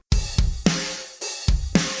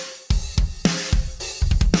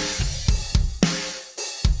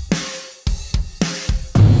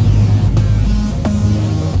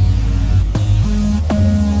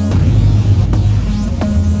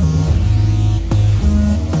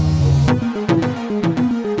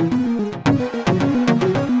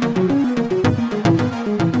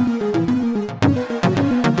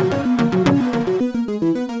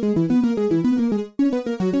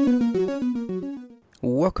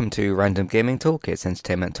welcome to Random Gaming Talk. It's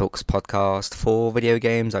Entertainment Talks podcast for video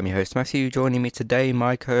games. I'm your host Matthew. Joining me today,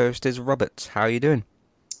 my co-host is Robert. How are you doing?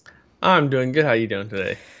 I'm doing good. How you doing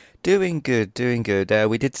today? Doing good, doing good.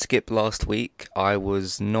 We did skip last week. I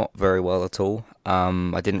was not very well at all.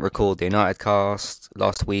 I didn't record the United cast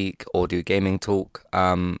last week or do gaming talk.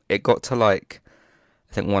 It got to I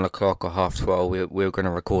think 1 o'clock or half 12. We were going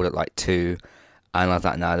to record at like 2, and I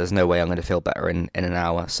thought, no, there's no way I'm going to feel better in an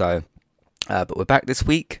hour. But we're back this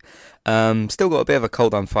week. Still got a bit of a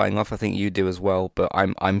cold I'm fighting off. I think you do as well, but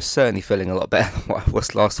I'm certainly feeling a lot better than what I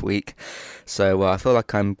was last week. So I feel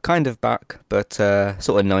like I'm kind of back, but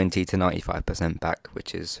sort of 90 to 95% back,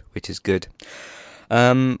 which is good.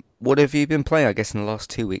 What have you been playing? I guess in the last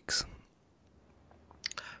 2 weeks.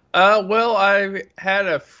 Well, I had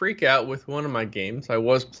a freak out with one of my games. I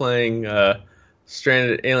was playing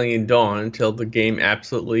Stranded Alien Dawn until the game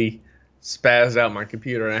absolutely spazzed out my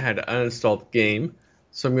computer and I had to uninstall the game.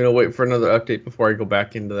 So I'm going to wait for another update before I go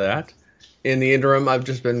back into that. In the interim, I've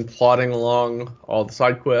just been plodding along all the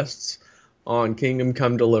side quests on Kingdom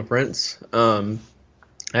Come Deliverance. I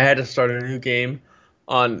had to start a new game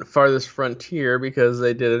on Farthest Frontier because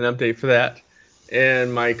they did an update for that,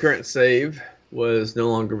 and my current save was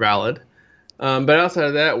no longer valid. But outside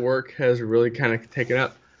of that, work has really kind of taken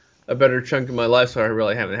up a better chunk of my life, so I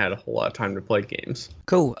really haven't had a whole lot of time to play games.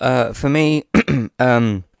 Cool. For me,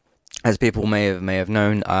 as people may have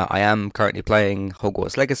known, I am currently playing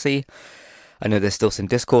Hogwarts Legacy. I know there's still some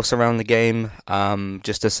discourse around the game.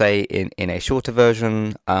 Just to say, in a shorter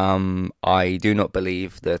version, I do not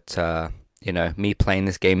believe that me playing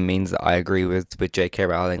this game means that I agree with J.K.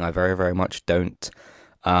 Rowling. I very very much don't.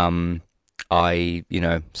 I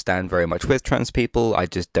stand very much with trans people. I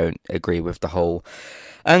just don't agree with the whole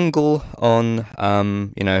angle on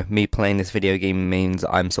me playing this video game means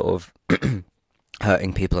I'm sort of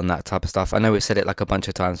hurting people and that type of stuff. I know we've said it like a bunch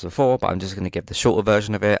of times before, but I'm just going to give the shorter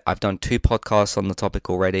version of it. I've done 2 podcasts on the topic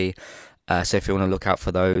already, so if you want to look out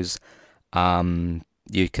for those,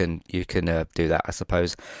 you can do that, I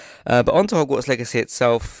suppose. But on to Hogwarts Legacy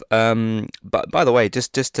itself. But by the way,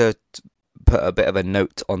 just to put a bit of a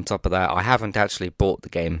note on top of that, I haven't actually bought the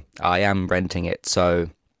game. I am renting it,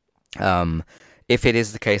 so if it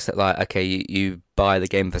is the case that you buy the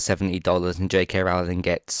game for $70 and J.K. Rowling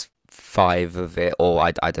gets 5 of it, or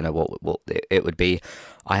I don't know what it would be.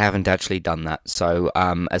 I haven't actually done that. So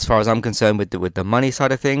as far as I'm concerned with the money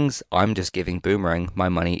side of things, I'm just giving Boomerang my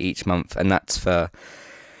money each month, and that's for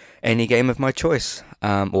any game of my choice,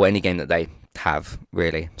 or any game that they have,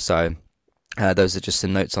 really. So those are just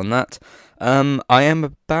some notes on that. I am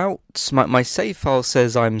about my save file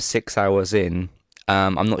says I'm 6 hours in.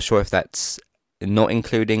 I'm not sure if that's not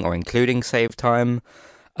including or including save time,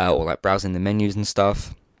 or like browsing the menus and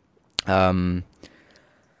stuff. But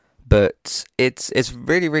it's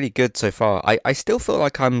really really good so far. I still feel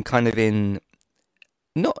like I'm kind of in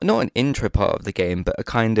not an intro part of the game, but a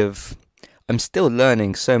kind of I'm still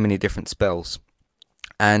learning so many different spells.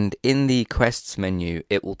 And in the quests menu,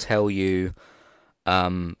 it will tell you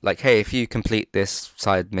hey, if you complete this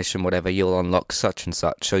side mission, whatever, you'll unlock such and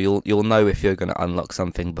such. So you'll know if you're going to unlock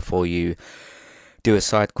something before you do a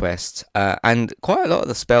side quest. And quite a lot of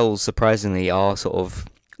the spells, surprisingly, are sort of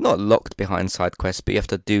not locked behind side quests, but you have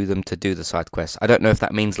to do them to do the side quests. I don't know if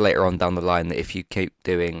that means later on down the line that if you keep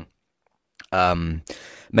doing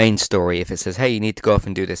main story, if it says, hey, you need to go off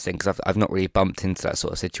and do this thing, because I've not really bumped into that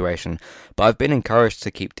sort of situation. But I've been encouraged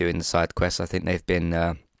to keep doing the side quests. I think they've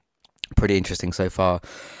been pretty interesting so far.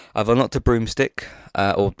 I've unlocked a broomstick,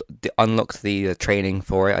 or unlocked the training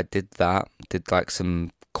for it. I did that. Did like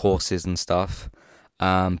some courses and stuff.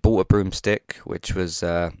 Bought a broomstick, which was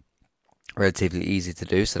relatively easy to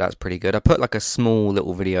do, so that's pretty good. I put like a small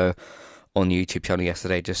little video on the YouTube channel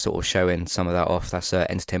yesterday, just sort of showing some of that off. That's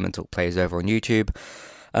Entertainment Talk Plays over on YouTube.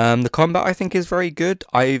 The combat I think is very good.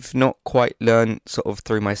 I've not quite learned sort of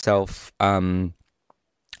through myself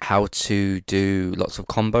how to do lots of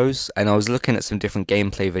combos, and I was looking at some different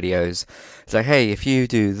gameplay videos. It's like, hey, if you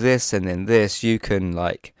do this and then this, you can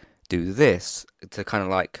like do this, to kind of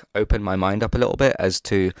like open my mind up a little bit as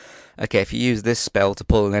to, okay, if you use this spell to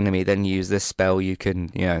pull an enemy, then you use this spell, you can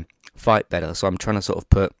fight better. So I'm trying to sort of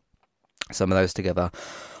put some of those together.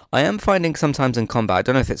 I am finding sometimes in combat, I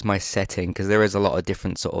don't know if it's my setting, because there is a lot of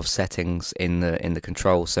different sort of settings in the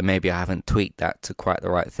controls, so maybe I haven't tweaked that to quite the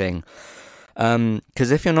right thing.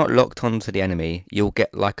 Because if you're not locked onto the enemy, you'll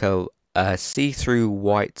get like a see-through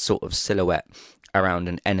white sort of silhouette around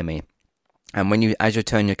an enemy. And as you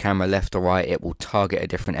turn your camera left or right, it will target a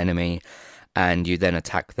different enemy, and you then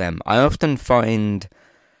attack them. I often find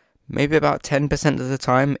maybe about 10% of the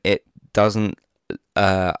time it doesn't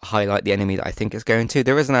highlight the enemy that I think it's going to.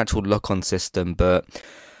 There is an actual lock-on system, but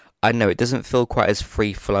I don't know, it doesn't feel quite as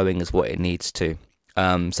free-flowing as what it needs to.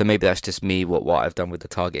 So maybe that's just me, what I've done with the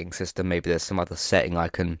targeting system. Maybe there's some other setting I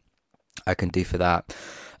can do for that.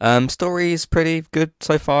 Story is pretty good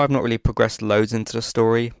so far. I've not really progressed loads into the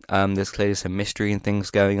story. There's clearly some mystery and things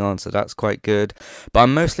going on, so that's quite good. But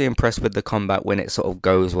I'm mostly impressed with the combat when it sort of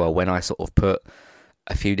goes well, when I sort of put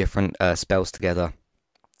a few different spells together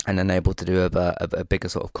and then able to do a bigger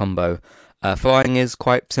sort of combo. Flying is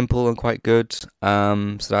quite simple and quite good,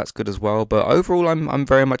 so that's good as well. But overall, I'm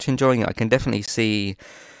very much enjoying it. I can definitely see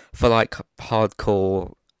for like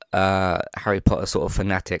hardcore Harry Potter sort of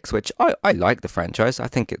fanatics, which I like the franchise. I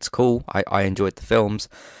think it's cool. I enjoyed the films.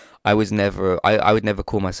 I would never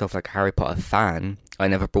call myself like a Harry Potter fan. I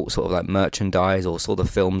never bought sort of like merchandise or saw the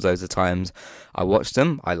films loads of times. I watched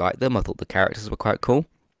them. I liked them. I thought the characters were quite cool.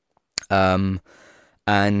 Um,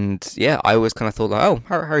 and yeah, I always kind of thought like, oh,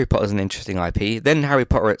 Harry Potter's an interesting IP. Then Harry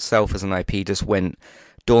Potter itself as an IP just went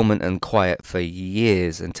dormant and quiet for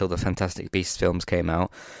years until the Fantastic Beasts films came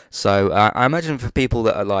out. So I imagine for people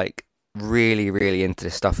that are like really, really into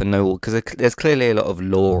this stuff and know, because there's clearly a lot of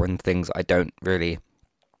lore and things I don't really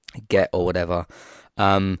get or whatever.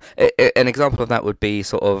 An example of that would be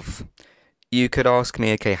sort of, you could ask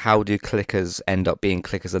me, okay, how do clickers end up being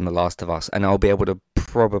clickers in The Last of Us? And I'll be able to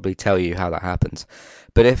probably tell you how that happens.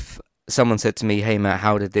 But if someone said to me, hey Matt,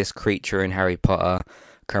 how did this creature in Harry Potter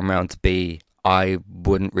come around to be? I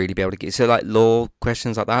wouldn't really be able to get so like lore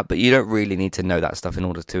questions like that, but you don't really need to know that stuff in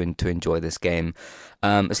order to enjoy this game.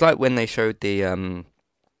 It's like when they showed the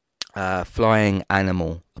flying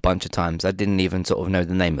animal a bunch of times. I didn't even sort of know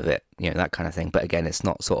the name of it, that kind of thing. But again, it's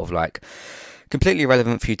not sort of like completely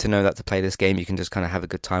relevant for you to know that to play this game. You can just kind of have a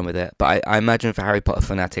good time with it. But I imagine for Harry Potter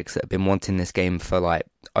fanatics that have been wanting this game for like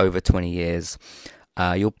over 20 years,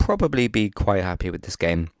 you'll probably be quite happy with this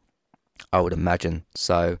game, I would imagine.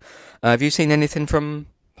 So, have you seen anything from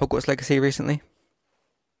Hogwarts Legacy recently?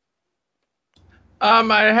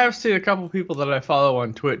 I have seen a couple people that I follow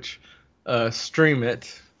on Twitch stream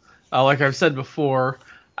it. Like I've said before,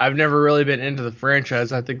 I've never really been into the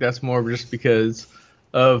franchise. I think that's more just because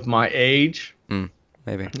of my age.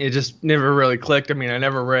 Maybe. It just never really clicked. I mean, I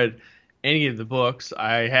never read any of the books.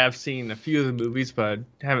 I have seen a few of the movies, but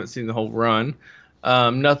I haven't seen the whole run.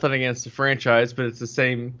 Nothing against the franchise, but it's the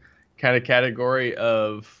same kind of category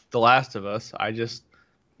of The Last of Us. I just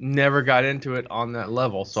never got into it on that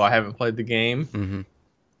level, so I haven't played the game. Mm-hmm.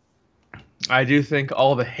 I do think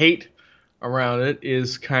all the hate around it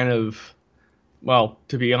is kind of, well,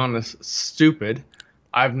 to be honest, stupid.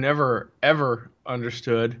 I've never, ever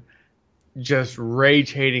understood just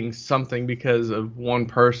rage hating something because of one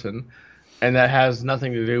person, and that has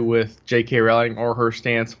nothing to do with J.K. Rowling or her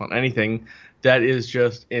stance on anything. That is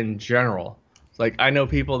just in general. Like, I know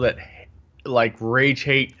people that like rage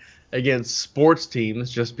hate against sports teams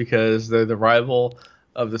just because they're the rival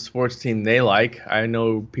of the sports team they like. I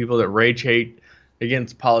know people that rage hate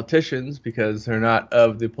against politicians because they're not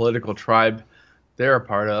of the political tribe they're a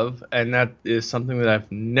part of, and that is something that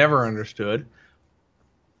I've never understood.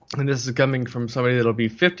 And this is coming from somebody that'll be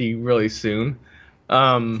 50 really soon.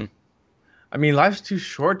 I mean, life's too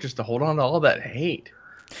short just to hold on to all that hate.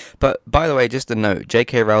 But by the way, just a note: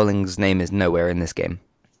 J.K. Rowling's name is nowhere in this game.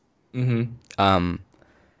 Mm-hmm. Well,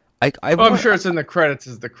 I'm sure it's in the credits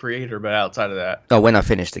as the creator, but outside of that, oh, when I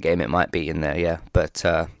finish the game, it might be in there, yeah. But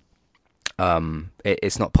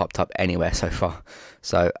it's not popped up anywhere so far.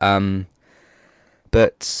 So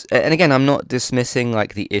but and again, I'm not dismissing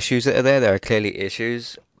like the issues that are there. There are clearly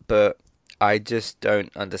issues, but I just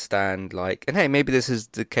don't understand. Like, and hey, maybe this is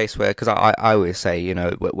the case where, because I always say,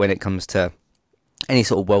 when it comes to any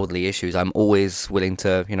sort of worldly issues, I'm always willing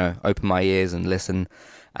to, open my ears and listen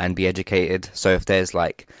and be educated. So if there's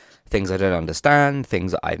like things I don't understand,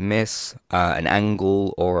 things that I miss, an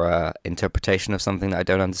angle or a interpretation of something that I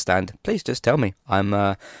don't understand, please just tell me. I'm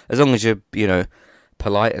as long as you're,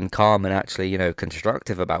 polite and calm and actually,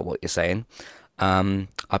 constructive about what you're saying, I'll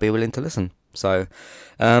be willing to listen. So,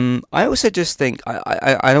 I also just think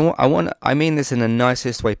I mean this in the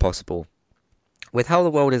nicest way possible. With how the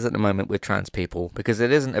world is at the moment with trans people, because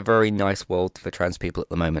it isn't a very nice world for trans people at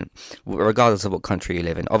the moment, regardless of what country you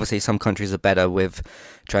live in. Obviously, some countries are better with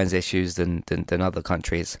trans issues than other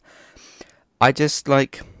countries. I just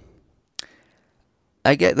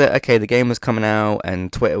I get that, okay, the game was coming out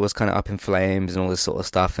and Twitter was kind of up in flames and all this sort of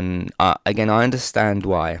stuff, and again, I understand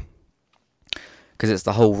why. Because it's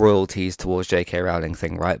the whole royalties towards J.K. Rowling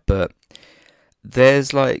thing, right? But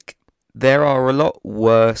there are a lot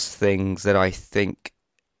worse things that I think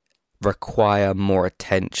require more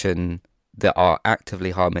attention that are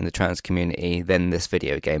actively harming the trans community than this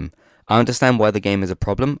video game. I understand why the game is a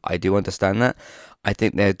problem. I do understand that. I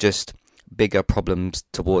think they're just bigger problems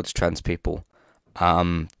towards trans people.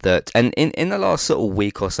 And in the last sort of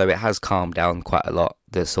week or so, it has calmed down quite a lot.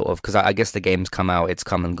 The sort of, because I guess the game's come out, it's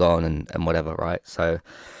come and gone and whatever, right? So,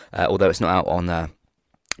 although it's not out on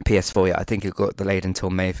PS4 yet, I think it got delayed until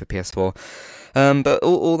May for PS4. But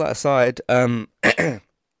all that aside, I mean,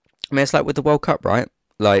 it's like with the World Cup, right?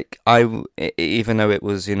 Like even though it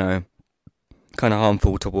was, kind of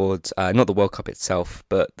harmful towards not the World Cup itself,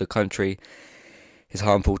 but the country is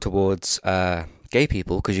harmful towards gay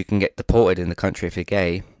people because you can get deported in the country if you're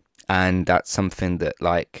gay, and that's something that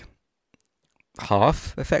like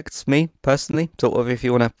half affects me personally, sort of, if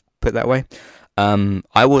you want to put it that way.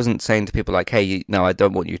 I wasn't saying to people like, hey, no, I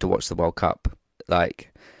don't want you to watch the World Cup.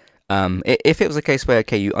 Like, if it was a case where,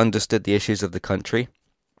 okay, you understood the issues of the country,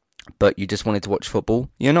 but you just wanted to watch football,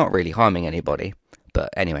 you're not really harming anybody. But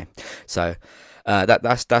anyway, so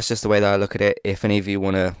that's just the way that I look at it. If any of you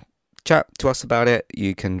want to chat to us about it,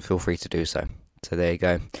 you can feel free to do so. So there you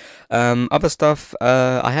go. Other stuff,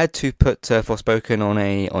 I had to put Forspoken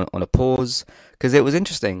on a pause because it was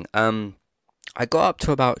interesting. I got up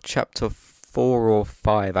to about chapter 4 or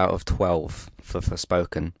 5 out of 12 for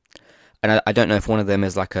Forspoken. And I don't know if one of them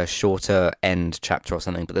is like a shorter end chapter or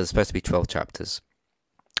something, but there's supposed to be 12 chapters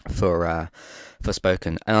for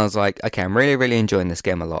Forspoken. And I was like, okay, I'm really, really enjoying this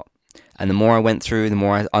game a lot. And the more I went through, the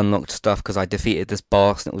more I unlocked stuff because I defeated this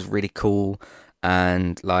boss and it was really cool.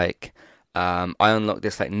 And like, I unlocked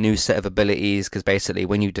this like new set of abilities because basically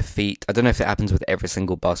when you defeat, I don't know if it happens with every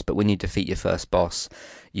single boss, but when you defeat your first boss,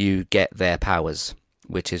 you get their powers,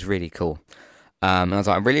 which is really cool. And I was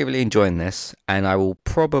like, I'm really, really enjoying this, and I will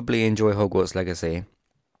probably enjoy Hogwarts Legacy.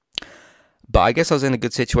 But I guess I was in a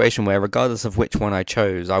good situation where, regardless of which one I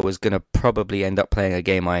chose, I was going to probably end up playing a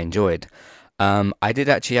game I enjoyed. I did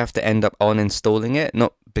actually have to end up uninstalling it,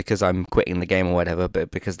 not because I'm quitting the game or whatever,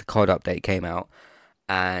 but because the COD update came out.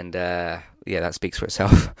 And yeah, that speaks for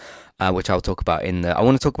itself, which I'll talk about I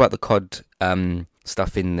want to talk about the COD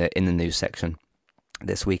stuff in the news section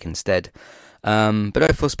this week instead. But no,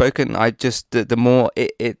 Forspoken, I just the more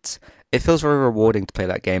it feels very rewarding to play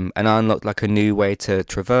that game, and I unlocked like a new way to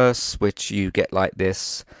traverse, which you get like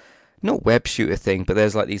this not web shooter thing, but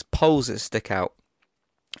there's like these poles that stick out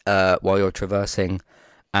while you're traversing,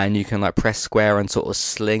 and you can like press square and sort of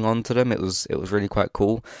sling onto them. It was really quite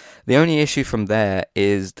cool. The only issue from there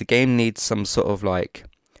is the game needs some sort of like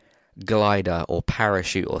glider or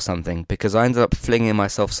parachute or something, because I ended up flinging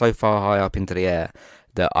myself so far high up into the air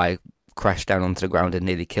that I crashed down onto the ground and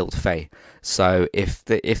nearly killed Faye. So if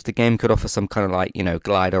the game could offer some kind of like,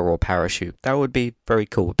 glider or parachute, that would be very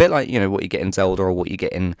cool. A bit like, what you get in Zelda or what you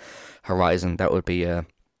get in Horizon, that would be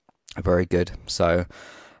very good. So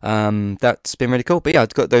that's been really cool. But yeah,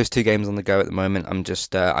 I've got those two games on the go at the moment. I'm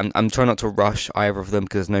just I'm trying not to rush either of them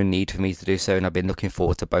because there's no need for me to do so, and I've been looking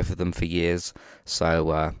forward to both of them for years.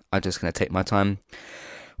 So I'm just going to take my time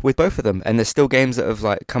with both of them. And there's still games that have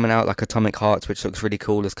like coming out, like Atomic Hearts, which looks really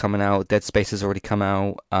cool, is coming out. Dead Space has already come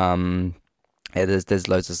out. Yeah, there's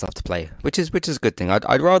loads of stuff to play, which is a good thing.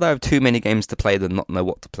 I'd rather have too many games to play than not know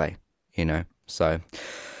what to play, So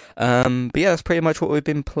but yeah, that's pretty much what we've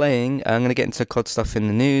been playing. I'm going to get into COD stuff in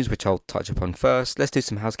the news, which I'll touch upon first. Let's do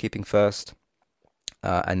some housekeeping first,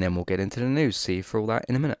 and then we'll get into the news. See you for all that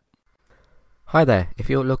in a minute. Hi there, if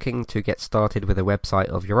you're looking to get started with a website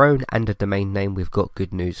of your own and a domain name, we've got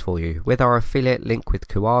good news for you. With our affiliate link with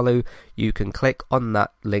Kualu, you can click on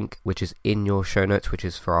that link which is in your show notes, which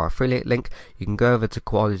is for our affiliate link. You can go over to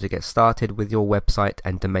Kualu to get started with your website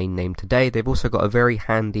and domain name today. They've also got a very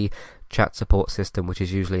handy chat support system, which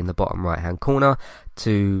is usually in the bottom right hand corner,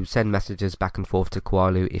 to send messages back and forth to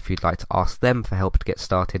Kualu if you'd like to ask them for help to get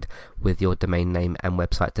started with your domain name and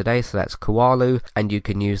website today. So that's Kualu, and you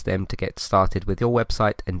can use them to get started with your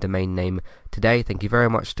website and domain name today. Thank you very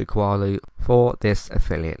much to Kualu for this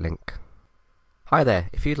affiliate link. Hi there,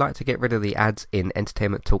 if you'd like to get rid of the ads in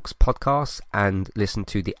Entertainment Talks podcasts and listen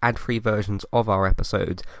to the ad-free versions of our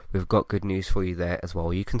episodes, we've got good news for you there as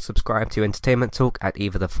well. You can subscribe to Entertainment Talk at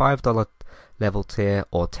either the $5 level tier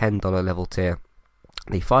or $10 level tier.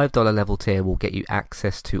 The $5 level tier will get you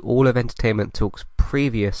access to all of Entertainment Talk's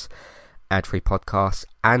previous ad-free podcasts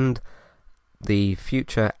and the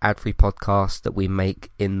future ad-free podcasts that we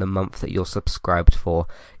make in the month that you're subscribed for.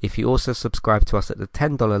 If you also subscribe to us at the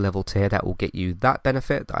 $10 level tier, that will get you that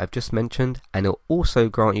benefit that I've just mentioned, and it'll also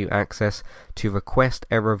grant you access to request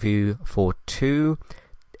a review for 2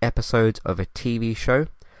 episodes of a TV show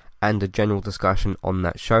and a general discussion on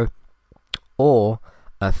that show, or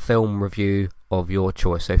a film review of your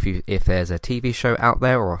choice. So if there's a TV show out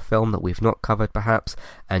there or a film that we've not covered perhaps,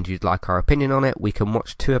 and you'd like our opinion on it, we can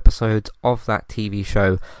watch 2 episodes of that TV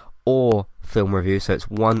show or film review, so it's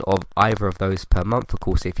one of either of those per month. Of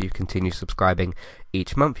course, if you continue subscribing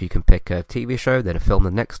each month, you can pick a TV show, then a film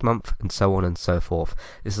the next month, and so on and so forth.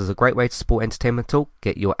 This is a great way to support Entertainment Talk,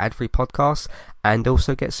 get your ad-free podcasts, and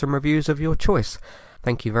also get some reviews of your choice.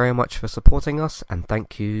 Thank you very much for supporting us, and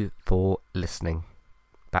thank you for listening.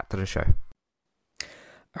 Back to the show.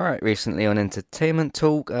 Alright, recently on Entertainment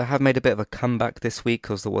Talk, I have made a bit of a comeback this week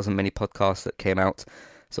because there wasn't many podcasts that came out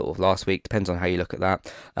sort of last week, depends on how you look at that.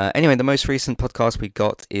 Anyway, the most recent podcast we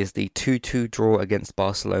got is the 2-2 draw against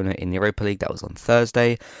Barcelona in the Europa League. That was on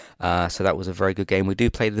Thursday, so that was a very good game. We do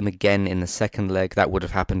play them again in the second leg. That would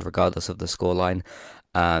have happened regardless of the scoreline.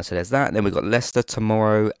 So there's that. Then we've got Leicester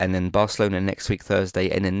tomorrow, and then Barcelona next week Thursday,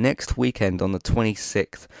 and then next weekend on the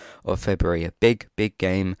 26th of February, a big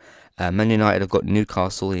game. Man United have got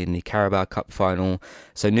Newcastle in the Carabao Cup final.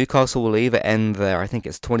 So Newcastle will either end their, I think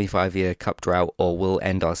it's 25-year cup drought, or will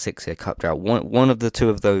end our 6-year cup drought. One of the two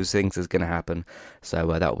of those things is going to happen. So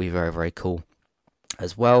that will be very, very cool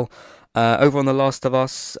as well. Over on The Last of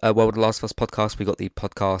Us, The Last of Us podcast, we got the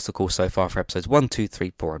podcast, of course, so far for episodes 1, 2,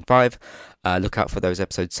 3, 4, and 5. Look out for those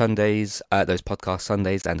episode Sundays, those podcast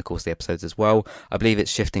Sundays, and of course the episodes as well. I believe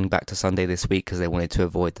it's shifting back to Sunday this week because they wanted to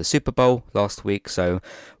avoid the Super Bowl last week, so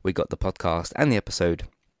we got the podcast and the episode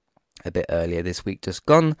a bit earlier this week, just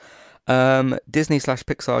gone.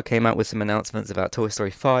 Disney/Pixar came out with some announcements about Toy Story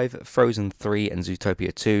 5, Frozen 3, and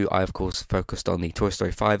Zootopia 2. I, of course, focused on the Toy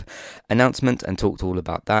Story 5 announcement and talked all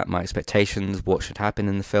about that, my expectations, what should happen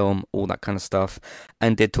in the film, all that kind of stuff,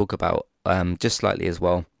 and did talk about, just slightly as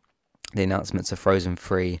well, the announcements of Frozen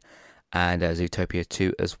 3 and Zootopia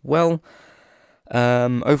 2 as well.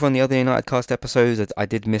 Over on the other United Cast episodes, I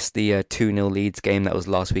did miss the 2-0 Leeds game. That was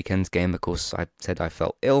last weekend's game. Of course, I said I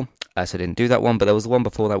felt ill, so I didn't do that one. But there was the one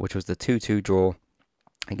before that, which was the 2-2 draw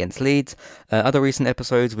against Leeds. Other recent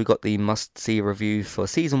episodes, we got the must-see review for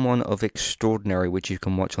Season 1 of Extraordinary, which you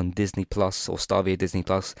can watch on Disney Plus or Star via Disney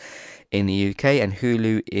Plus in the UK and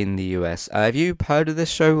Hulu in the US. Have you heard of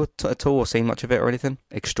this show at all or seen much of it or anything?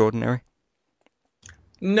 Extraordinary?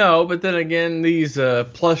 No, but then again, these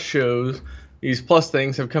Plus shows, these Plus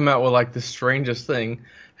things have come out with like the strangest thing.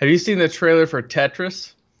 Have you seen the trailer for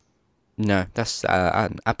Tetris? No, that's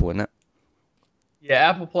Apple, isn't it? Yeah,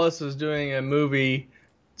 Apple Plus is doing a movie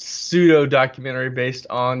pseudo documentary based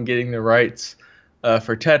on getting the rights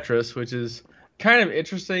for Tetris, which is kind of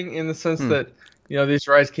interesting in the sense that, you know, these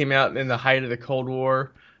rights came out in the height of the Cold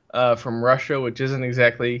War from Russia, which isn't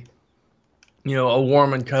exactly, you know, a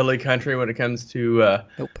warm and cuddly country when it comes to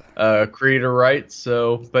creator rights.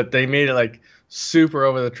 So, but they made it like super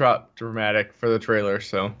over the top dramatic for the trailer.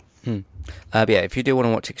 So, but yeah, if you do want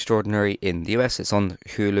to watch Extraordinary in the US, it's on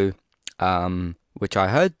Hulu, which I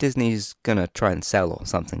heard Disney's gonna try and sell or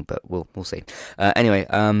something, but we'll see. Anyway,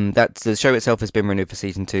 that's the show itself has been renewed for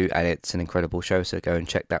season 2, and it's an incredible show. So go and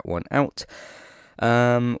check that one out.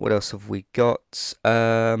 What else have we got?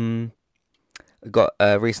 Got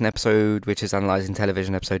a recent episode which is analysing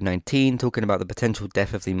television, episode 19, talking about the potential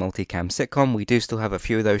death of the multicam sitcom. We do still have a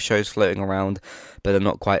few of those shows floating around, but they're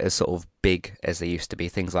not quite as sort of big as they used to be.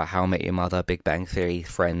 Things like How I Met Your Mother, Big Bang Theory,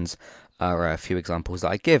 Friends are a few examples that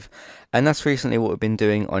I give. And that's recently what we've been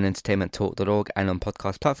doing on entertainmenttalk.org and on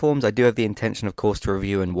podcast platforms. I do have the intention, of course, to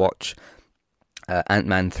review and watch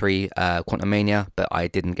Ant-Man 3 Quantumania, but I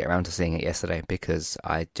didn't get around to seeing it yesterday because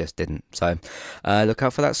I just didn't. So look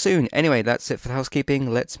out for that soon. Anyway, that's it for the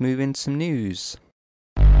housekeeping. Let's move into some news.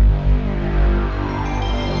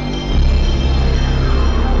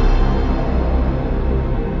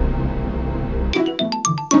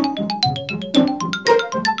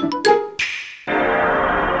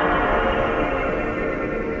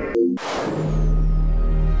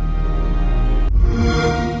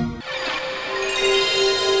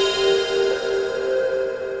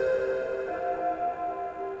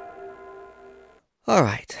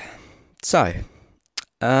 Alright, so,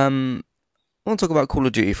 I want to talk about Call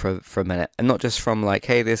of Duty for a minute, and not just from like,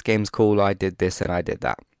 hey, this game's cool, I did this and I did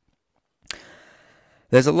that.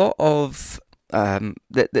 There's a lot of,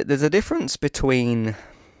 there's a difference between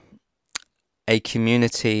a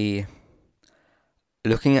community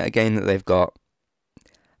looking at a game that they've got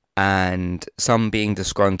and some being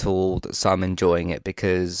disgruntled, some enjoying it,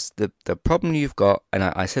 because the problem you've got, and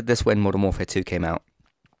I said this when Modern Warfare 2 came out,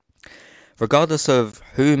 regardless of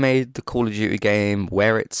who made the Call of Duty game,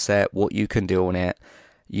 where it's set, what you can do on it,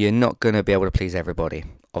 you're not going to be able to please everybody,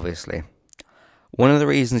 obviously. One of the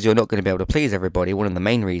reasons you're not going to be able to please everybody, one of the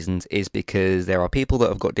main reasons, is because there are people that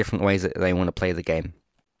have got different ways that they want to play the game.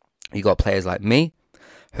 You got players like me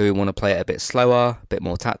who want to play it a bit slower, a bit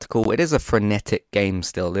more tactical. It is a frenetic game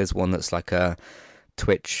still. There's one that's like a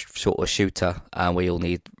Twitch sort of shooter where you'll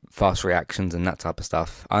need fast reactions and that type of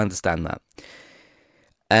stuff. I understand that.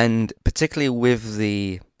 And particularly with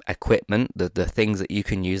the equipment, the things that you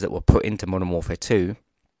can use that were put into Modern Warfare 2,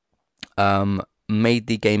 made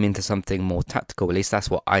the game into something more tactical. At least that's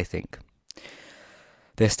what I think.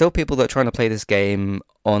 There's still people that are trying to play this game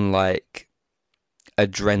on like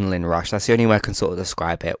adrenaline rush. That's the only way I can sort of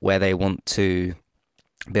describe it, where they want to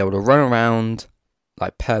be able to run around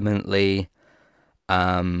like permanently,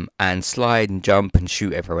 and slide and jump and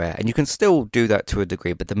shoot everywhere. And you can still do that to a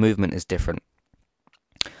degree, but the movement is different.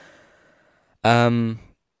 And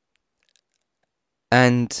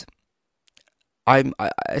I've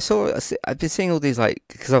been seeing all these, like,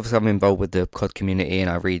 because obviously I'm involved with the COD community and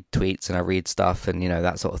I read tweets and I read stuff and,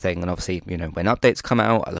 that sort of thing. And obviously, when updates come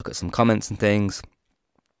out, I look at some comments and things.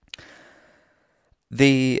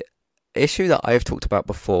 The issue that I've talked about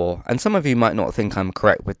before, and some of you might not think I'm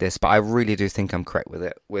correct with this, but I really do think I'm correct with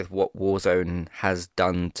it, with what Warzone has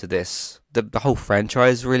done to this, the whole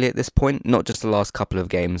franchise really at this point, not just the last couple of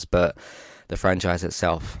games, but the franchise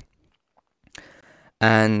itself.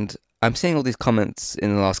 And I'm seeing all these comments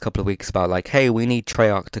in the last couple of weeks about like, hey, we need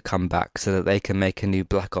Treyarch to come back so that they can make a new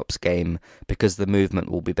Black Ops game because the movement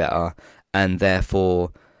will be better and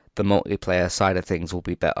therefore the multiplayer side of things will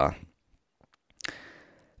be better.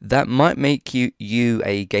 That might make you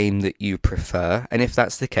a game that you prefer, and if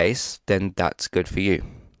that's the case, then that's good for you.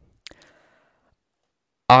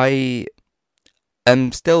 I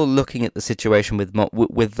am still looking at the situation with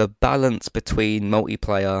the balance between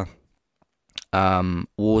multiplayer,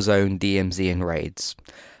 Warzone, DMZ, and raids.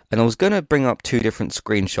 And I was going to bring up 2 different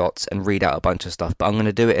screenshots and read out a bunch of stuff, but I'm going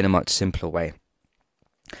to do it in a much simpler way.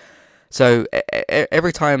 So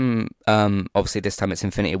every time, obviously this time it's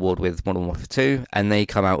Infinity Ward with Modern Warfare 2, and they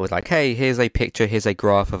come out with like, hey, here's a picture, here's a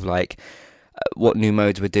graph of like what new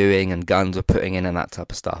modes we're doing and guns we're putting in and that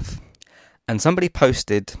type of stuff. And somebody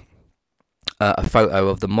posted a photo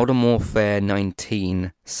of the Modern Warfare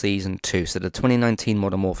 19 Season 2, so the 2019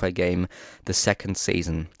 Modern Warfare game, the second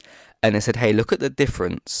season. And it said, hey, look at the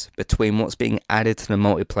difference between what's being added to the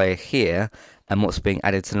multiplayer here and what's being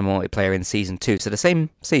added to the multiplayer in Season 2. So the same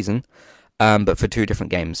season, but for 2 different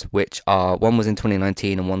games, which are, one was in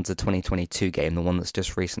 2019 and one's a 2022 game, the one that's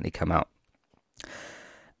just recently come out.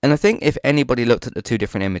 And I think if anybody looked at the 2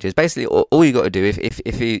 different images, basically all you got to do,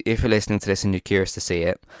 if you're listening to this and you're curious to see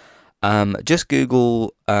it, just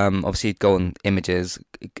Google, obviously go on images,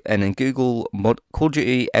 and then Google Call of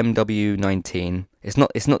Duty MW19. It's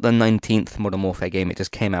not the 19th Modern Warfare game, it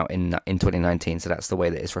just came out in 2019, so that's the way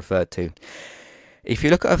that it's referred to. If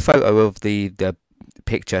you look at a photo of the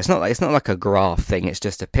picture, it's not like a graph thing, it's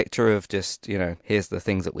just a picture of just, here's the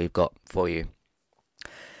things that we've got for you.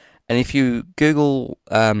 And if you Google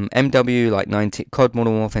MW like 19 COD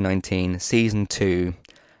Modern Warfare 19 Season 2,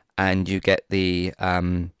 and you get the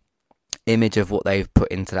image of what they've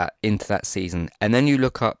put into that season, and then you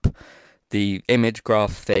look up the image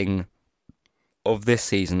graph thing of this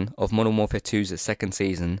season, of Modern Warfare 2's second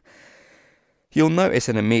season, you'll notice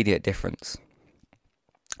an immediate difference.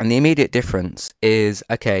 And the immediate difference is,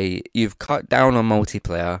 okay, you've cut down on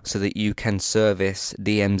multiplayer so that you can service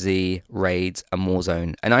DMZ, raids, and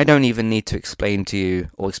Warzone. And I don't even need to explain to you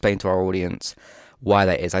or explain to our audience why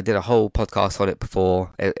that is. I did a whole podcast on it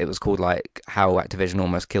before. It was called like how Activision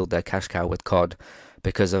almost killed their cash cow with COD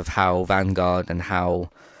because of how Vanguard and how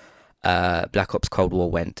Black Ops Cold War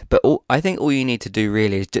went. But I think all you need to do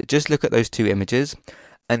really is just look at those 2 images.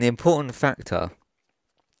 And the important factor,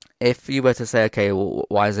 if you were to say, okay, well,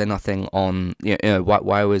 why is there nothing on,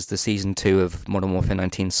 why was the Season 2 of Modern Warfare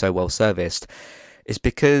 19 so well serviced? Is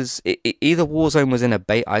because either Warzone was in a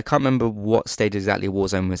beta. I can't remember what stage exactly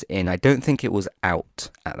Warzone was in. I don't think it was out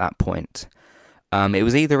at that point. It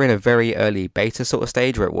was either in a very early beta sort of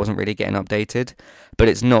stage where it wasn't really getting updated, but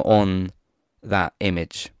it's not on that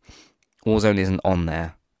image. Warzone isn't on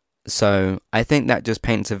there. So I think that just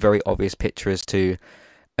paints a very obvious picture as to,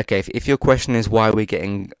 okay, if your question is why are we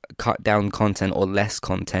getting cut down content or less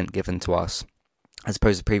content given to us as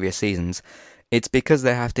opposed to previous seasons, it's because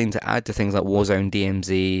they're having to add to things like Warzone,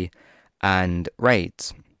 DMZ, and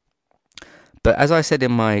raids. But as I said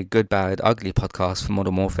in my Good, Bad, Ugly podcast for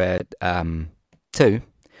Modern Warfare 2,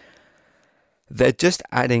 they're just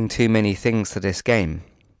adding too many things to this game.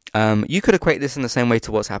 You could equate this in the same way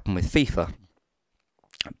to what's happened with FIFA.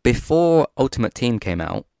 Before Ultimate Team came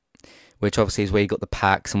out, which obviously is where you got the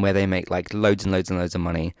packs and where they make like loads and loads and loads of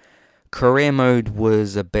money, career mode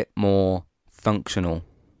was a bit more functional.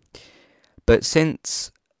 But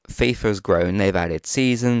since FIFA's grown. They've added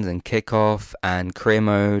seasons and kickoff and career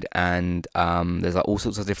mode, and there's like all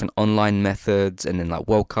sorts of different online methods, and then like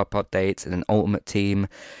World Cup updates, and an Ultimate Team.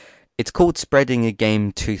 It's called spreading a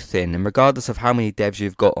game too thin, and regardless of how many devs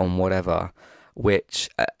you've got on whatever, which,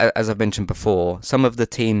 as I've mentioned before, some of the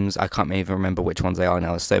teams, I can't even remember which ones they are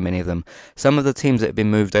now, there's so many of them. Some of the teams that have been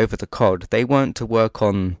moved over to COD, they weren't to work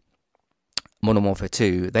on Modern Warfare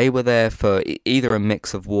 2. They were there for either a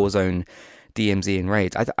mix of Warzone, DMZ, and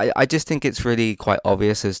raids. I just think it's really quite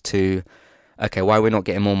obvious as to, okay, why we're not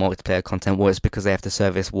getting more multiplayer content. Well, it's because they have to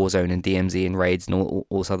service Warzone and DMZ and raids and all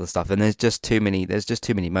this other stuff. And there's just too many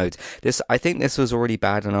modes. I think this was already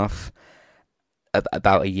bad enough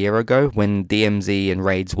about a year ago when DMZ and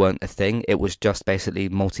raids weren't a thing. It was just basically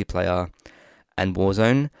multiplayer and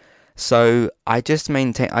Warzone. So I just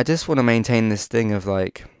want to maintain this thing of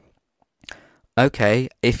like, okay,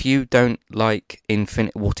 if you don't like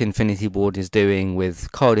what Infinity Ward is doing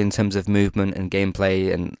with COD in terms of movement and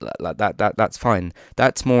gameplay and like that's fine.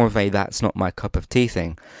 That's more of a that's not my cup of tea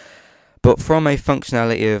thing. But from a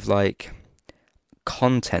functionality of like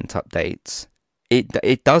content updates,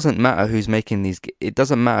 it doesn't matter who's making these. It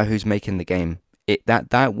doesn't matter who's making the game.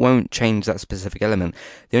 That won't change that specific element.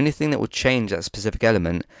 The only thing that will change that specific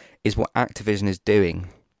element is what Activision is doing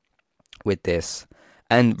with this.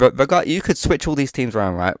 And you could switch all these teams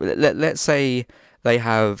around, right? Let's say they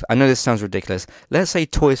have, I know this sounds ridiculous, let's say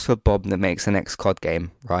Toys for Bob that makes the next COD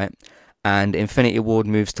game, right? And Infinity Ward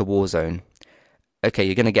moves to Warzone. Okay,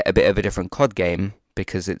 you're going to get a bit of a different COD game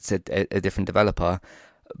because it's a different developer,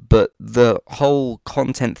 but the whole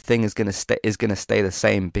content thing is going to stay the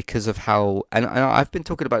same because of how, and I've been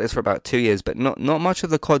talking about this for about 2 years, but not much of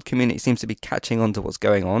the COD community seems to be catching on to what's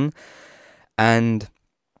going on. And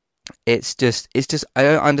it's just I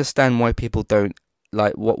don't understand why people don't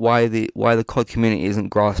like why the COD community isn't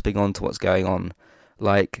grasping onto what's going on.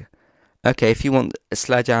 Like, okay, if you want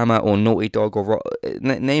Sledgehammer or Naughty Dog or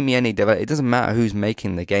name me any developer, it doesn't matter who's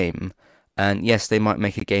making the game. And yes, they might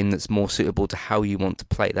make a game that's more suitable to how you want to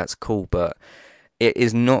play. That's cool, but it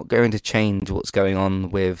is not going to change what's going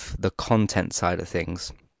on with the content side of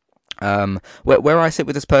things. Where I sit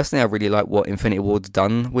with this personally, I really like what Infinity Ward's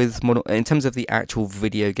done with in terms of the actual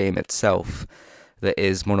video game itself. That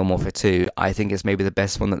is Modern Warfare 2. I think it's maybe the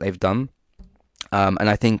best one that they've done, and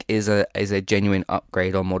I think is a genuine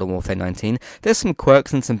upgrade on Modern Warfare 19. There's some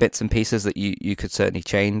quirks and some bits and pieces that you could certainly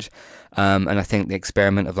change, and I think the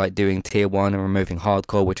experiment of like doing tier 1 and removing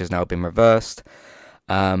hardcore, which has now been reversed.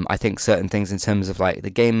 I think certain things in terms of like the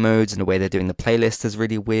game modes and the way they're doing the playlist is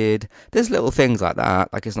really weird. There's little things like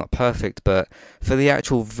that, like it's not perfect, but for the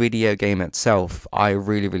actual video game itself, I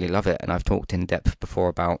really, really love it, and I've talked in depth before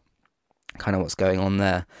about kind of what's going on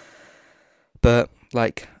there. But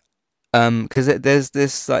like, because there's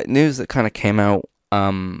this like news that kind of came out,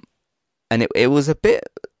 and it was a bit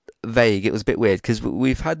vague, it was a bit weird, because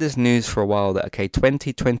we've had this news for a while that, okay,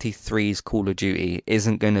 2023's Call of Duty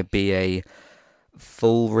isn't going to be a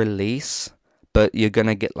full release, but you're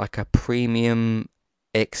gonna get like a premium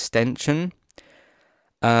extension.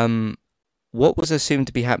 What was assumed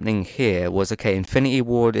to be happening here was, okay, Infinity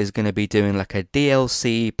Ward is going to be doing like a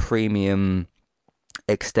DLC premium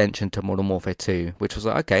extension to Modern Warfare 2, which was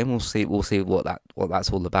like, okay, we'll see what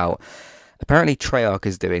that's all about. Apparently Treyarch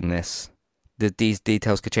is doing this. These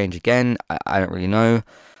details could change again. I don't really know,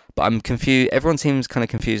 but I'm confused. Everyone seems kind of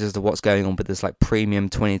confused as to what's going on with this like premium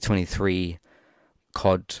 2023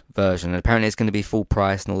 COD version. Apparently it's going to be full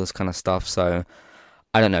price and all this kind of stuff, so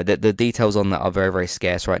I don't know. The details on that are very, very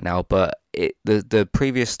scarce right now, but the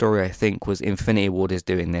previous story, I think, was Infinity Ward is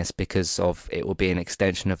doing this because of it will be an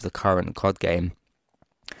extension of the current COD game,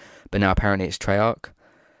 but now apparently it's Treyarch.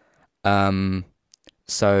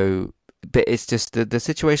 So, but it's just the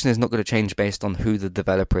situation is not going to change based on who the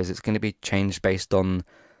developer is. It's going to be changed based on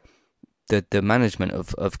the management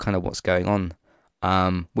of kind of what's going on.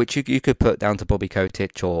 Which you could put down to Bobby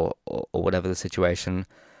Kotick or whatever the situation.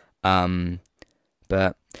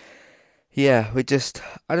 But yeah,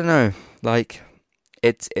 I don't know, like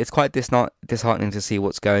it's quite disheartening to see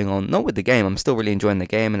what's going on. Not with the game, I'm still really enjoying the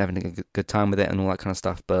game and having a good time with it and all that kind of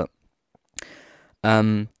stuff, but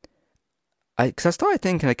because I started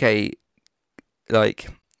thinking, okay, like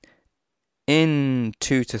in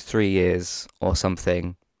 2 to 3 years or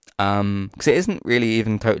something, because it isn't really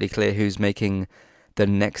even totally clear who's making the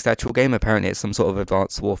next actual game. Apparently it's some sort of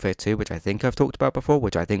Advanced Warfare 2, which I think I've talked about before,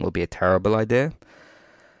 which I think would be a terrible idea.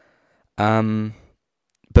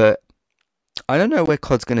 But I don't know where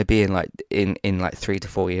COD's going to be in like 3 to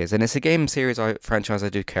 4 years. And it's a game series franchise I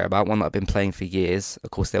do care about, one that I've been playing for years.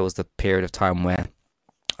 Of course, there was the period of time where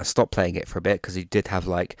I stopped playing it for a bit because you did have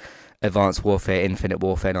like Advanced Warfare, Infinite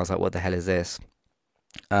Warfare, and I was like, what the hell is this?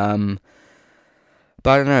 Um,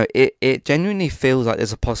 but I don't know. It genuinely feels like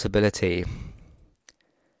there's a possibility.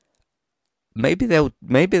 Maybe they'll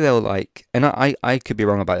like, and I could be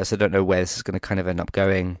wrong about this. I don't know where this is going to kind of end up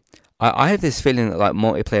going. I have this feeling that like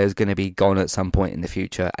multiplayer is going to be gone at some point in the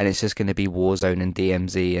future, and it's just going to be Warzone and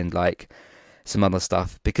DMZ and like some other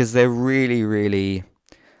stuff because they're really, really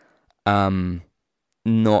um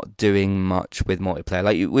not doing much with multiplayer.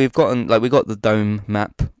 Like we got the Dome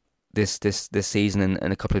map this season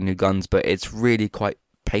and a couple of new guns, but it's really quite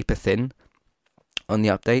paper thin on the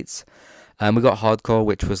updates. We got Hardcore,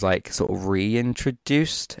 which was like sort of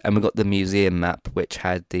reintroduced, and we got the Museum map, which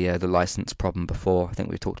had the license problem before. I think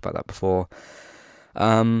we talked about that before.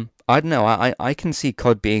 I don't know. I can see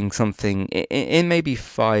COD being something in maybe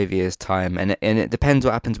 5 years' time, and it depends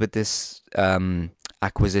what happens with this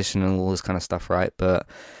acquisition and all this kind of stuff, right? But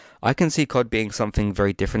I can see COD being something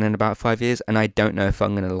very different in about 5 years, and I don't know if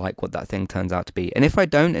I'm going to like what that thing turns out to be. And if I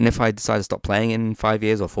don't, and if I decide to stop playing in 5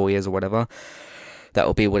 years or 4 years or whatever, that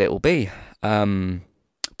will be what it will be.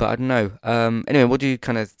 But I don't know. Anyway, what do you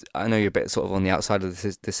kind of? I know you're a bit sort of on the outside of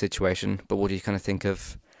this situation, but what do you kind of think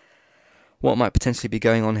of what might potentially be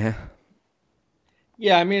going on here?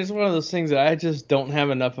 Yeah, I mean, it's one of those things that I just don't have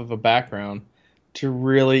enough of a background to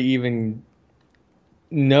really even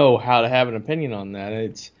know how to have an opinion on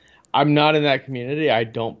that. I'm not in that community. I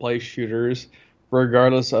don't play shooters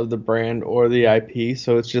regardless of the brand or the IP,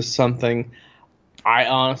 so it's just something I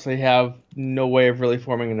honestly have no way of really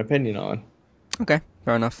forming an opinion on. Okay,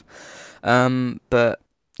 fair enough. But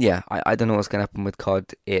yeah, I don't know what's going to happen with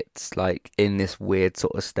COD. It's like in this weird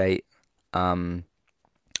sort of state. Um,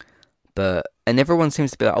 but and everyone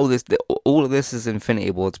seems to be like, oh, all of this is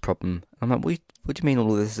Infinity Ward's problem. I'm like, what do you mean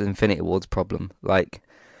all of this is Infinity Ward's problem? Like,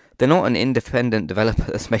 they're not an independent developer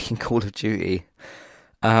that's making Call of Duty.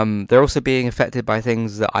 They're also being affected by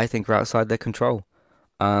things that I think are outside their control.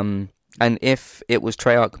 And if it was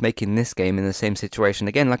Treyarch making this game in the same situation,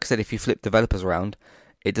 again, like I said, if you flip developers around,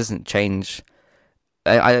 it doesn't change.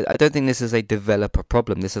 I don't think this is a developer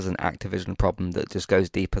problem. This is an Activision problem that just goes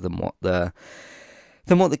deeper than what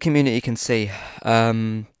the community can see.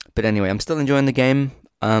 But anyway, I'm still enjoying the game,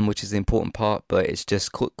 which is the important part. But it's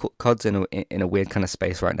just COD's in a weird kind of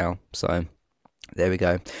space right now. So there we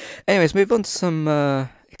go. Anyways, move on to some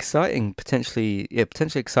potentially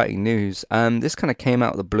exciting news. This kind of came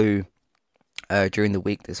out of the blue during the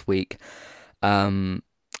week this week.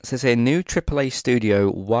 So it's a new AAA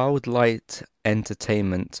studio, Wildlight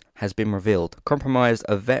Entertainment, has been revealed, comprised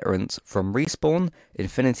of veterans from Respawn,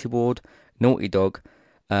 Infinity Ward, Naughty Dog,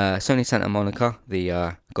 Sony Santa Monica,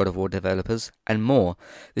 the God of War developers, and more.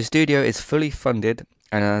 The studio is fully funded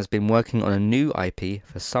and has been working on a new IP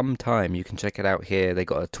for some time. You can check it out here. They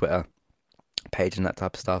got a Twitter page and that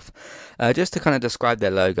type of stuff. Just to kind of describe their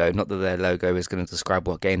logo, not that their logo is going to describe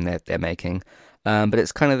what game they're making, but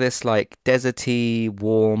it's kind of this like deserty,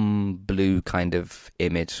 warm blue kind of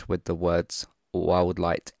image with the words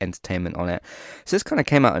Wildlight Entertainment on it. So this kind of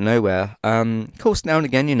came out of nowhere. Of course, now and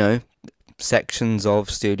again, sections of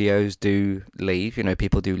studios do leave.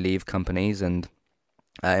 People do leave companies, and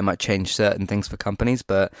it might change certain things for companies,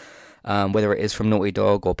 but whether it is from Naughty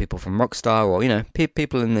Dog or people from Rockstar or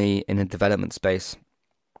people in the development space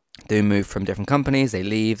do move from different companies. They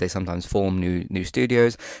leave. They sometimes form new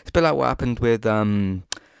studios. It's a bit like what happened with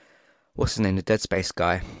what's his name, the Dead Space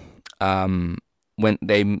guy. When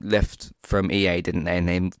they left from EA, didn't they?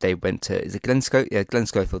 And they went to, is it Glenn Schofield? Yeah, Glenn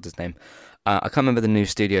Schofield's his name. I can't remember the new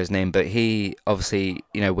studio's name, but he obviously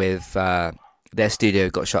with their studio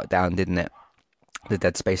got shut down, didn't it? The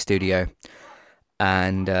Dead Space studio.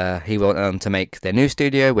 And he went on to make their new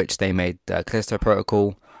studio, which they made Callisto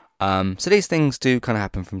Protocol. So these things do kind of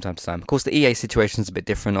happen from time to time. Of course, the EA situation is a bit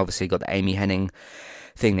different. Obviously, you got the Amy Hennig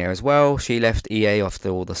thing there as well. She left EA after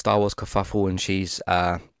all the Star Wars kerfuffle, and she's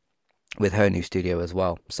with her new studio as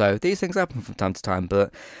well. So these things happen from time to time.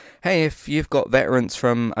 But hey, if you've got veterans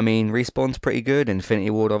from, Respawn's pretty good. Infinity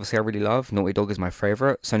Ward, obviously, I really love. Naughty Dog is my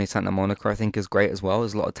favorite. Sony Santa Monica, I think, is great as well.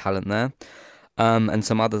 There's a lot of talent there. And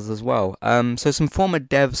some others as well. So some former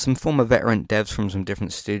veteran devs from some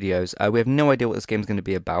different studios. We have no idea what this game's going to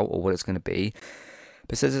be about or what it's going to be.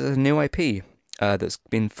 But it says it's a new IP that's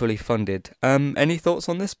been fully funded. Any thoughts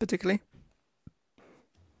on this particularly?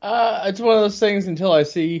 It's one of those things until I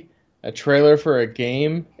see a trailer for a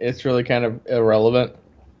game, it's really kind of irrelevant.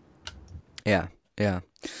 Yeah.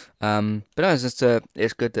 But no,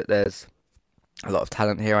 it's good that there's a lot of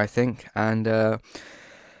talent here, I think, and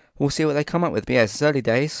we'll see what they come up with. But yeah, it's early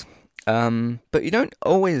days. But you don't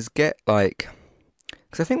always get because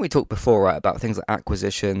I think we talked before, right, about things like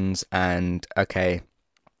acquisitions and, okay,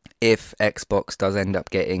 if Xbox does end up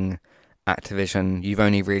getting Activision, you've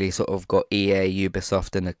only really sort of got EA,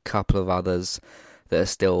 Ubisoft, and a couple of others that are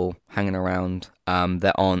still hanging around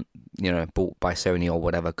that aren't, bought by Sony or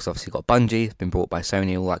whatever. Because obviously you've got Bungie, it's been bought by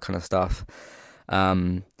Sony, all that kind of stuff.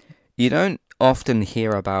 You don't often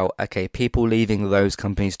hear about people leaving those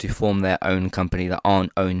companies to form their own company that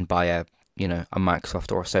aren't owned by a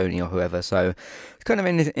Microsoft or a Sony or whoever. So it's kind of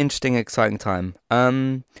an interesting, exciting time.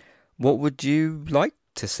 What would you like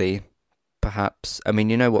to see? Perhaps. I mean,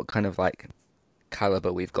 you know what kind of like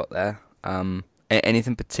caliber we've got there.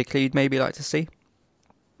 Anything particular you'd maybe like to see?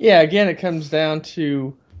 Yeah, again, it comes down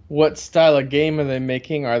to what style of game are they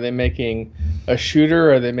making? Are they making a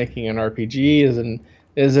shooter? Are they making an RPG?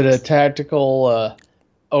 Is it a tactical,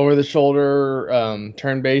 over-the-shoulder,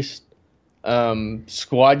 turn-based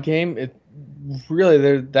squad game? It really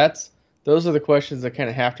those are the questions that kind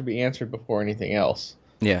of have to be answered before anything else.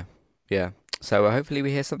 Yeah, yeah. So hopefully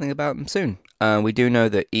we hear something about them soon. We do know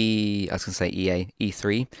that I was gonna say EA,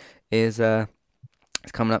 E3 is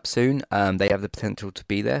it's coming up soon. They have the potential to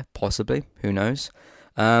be there, possibly. Who knows?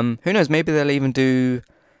 Who knows? Maybe they'll even do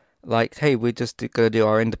like, hey, we're just gonna do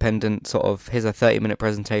our independent sort of, here's a 30-minute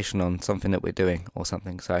presentation on something that we're doing or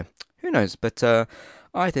something. So who knows? But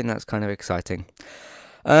I think that's kind of exciting.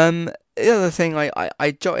 The other thing,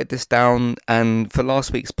 I jotted this down, and for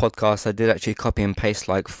last week's podcast, I did actually copy and paste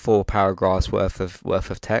like 4 paragraphs worth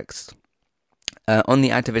of text on the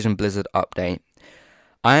Activision Blizzard update.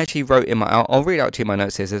 I actually wrote in my, I'll read out to you my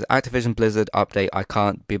notes here. It says Activision Blizzard update. I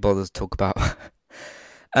can't be bothered to talk about.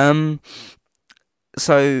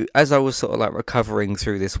 So as I was sort of like recovering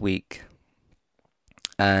through this week,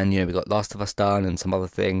 and we got Last of Us done and some other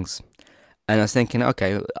things. And I was thinking,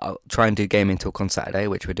 okay, I'll try and do Gaming Talk on Saturday,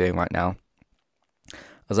 which we're doing right now. I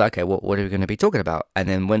was like, okay, what are we going to be talking about? And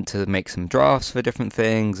then went to make some drafts for different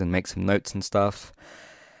things and make some notes and stuff.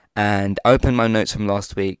 And I opened my notes from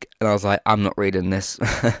last week, and I was like, I'm not reading this.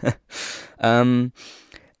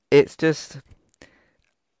 It's just,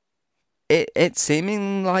 it's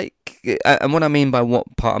seeming like, and what I mean by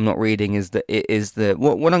what part I'm not reading is that it is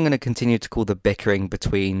what I'm going to continue to call the bickering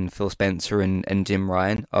between Phil Spencer and Jim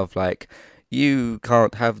Ryan of like, you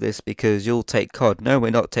can't have this because you'll take COD. No,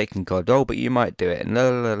 we're not taking COD. Oh, but you might do it, and la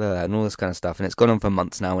la la, and all this kind of stuff. And it's gone on for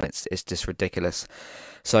months now, and it's just ridiculous.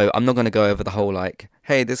 So I'm not going to go over the whole like,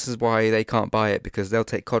 hey, this is why they can't buy it because they'll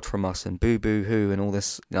take COD from us, and boo boo hoo, and all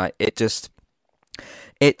this. Like, it's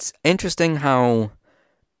interesting how.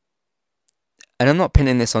 And I'm not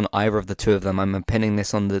pinning this on either of the two of them. I'm pinning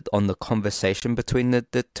this on the conversation between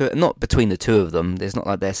the two, not between the two of them. It's not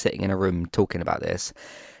like they're sitting in a room talking about this.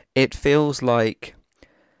 It feels like,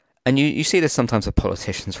 and you see this sometimes with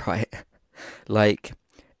politicians, right? Like,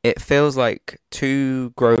 it feels like two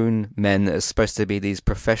grown men that are supposed to be these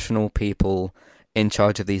professional people in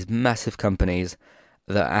charge of these massive companies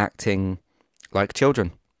that are acting like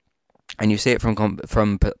children. And you see it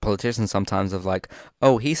from politicians sometimes of like,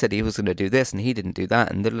 oh, he said he was going to do this and he didn't do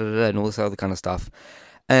that and all this other kind of stuff.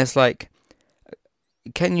 And it's like,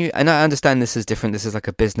 can you, and I understand this is different, this is like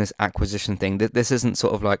a business acquisition thing. This isn't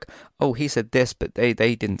sort of like, oh, he said this, but they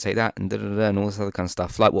didn't say that and all this other kind of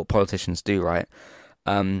stuff, like what politicians do, right?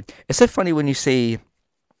 It's so funny when you see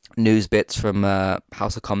news bits from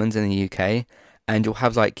House of Commons in the UK, and you'll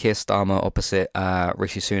have like Keir Starmer opposite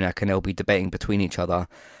Rishi Sunak, and they'll be debating between each other.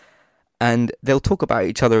 And they'll talk about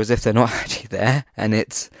each other as if they're not actually there, and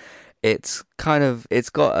it's kind of,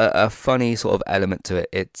 it's got a funny sort of element to it.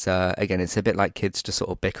 It's again, it's a bit like kids just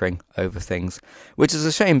sort of bickering over things, which is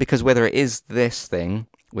a shame because whether it is this thing,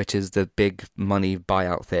 which is the big money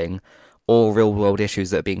buyout thing, or real world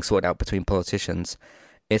issues that are being sorted out between politicians,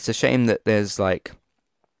 it's a shame that there's like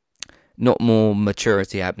not more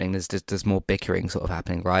maturity happening. There's more bickering sort of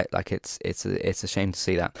happening, right? Like it's a shame to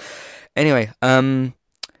see that. Anyway,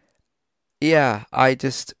 yeah,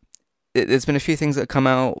 there's been a few things that have come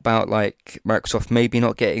out about like Microsoft maybe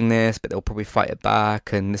not getting this, but they'll probably fight it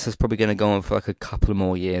back, and this is probably going to go on for like a couple of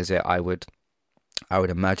more years. Yeah, I would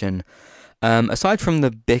imagine. Aside from the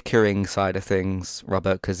bickering side of things,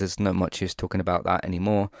 Robert, because there's not much use talking about that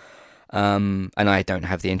anymore, and I don't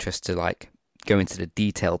have the interest to like go into the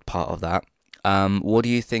detailed part of that. What do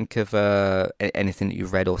you think of anything that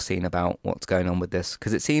you've read or seen about what's going on with this?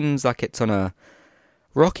 Because it seems like it's on a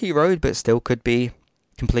rocky road, but still could be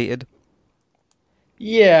completed.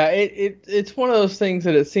 Yeah, it's one of those things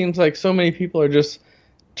that it seems like so many people are just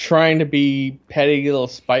trying to be petty, a little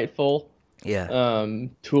spiteful. Yeah.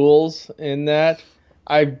 Tools in that.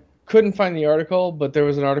 I couldn't find the article, but there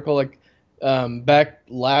was an article like back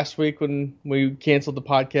last week when we canceled the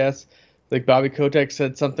podcast. Like Bobby Kotick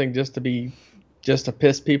said something just to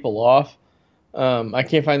piss people off. I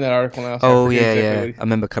can't find that article now, so I Oh forget yeah, exactly yeah. what he I said.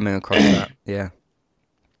 remember coming across that. Yeah.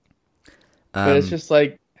 But it's Um, just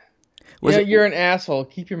like, was it you're an asshole.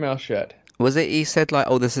 Keep your mouth shut. was it he said like,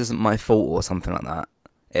 "Oh, this isn't my fault" or something like that?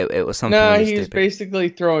 It was something Nah, really he was stupid. basically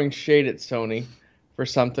throwing shade at Sony for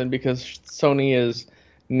something because Sony is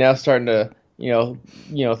now starting to,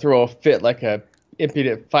 throw a fit like a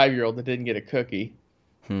impudent 5-year-old that didn't get a cookie.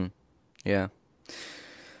 Hmm. Yeah.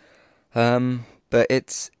 But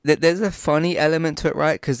there's a funny element to it,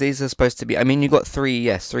 right? Because these are supposed to be. I mean, you got three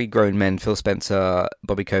grown men: Phil Spencer,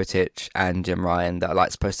 Bobby Kotick, and Jim Ryan, that are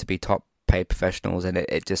like supposed to be top paid professionals, and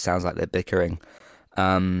it just sounds like they're bickering.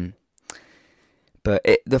 Um, but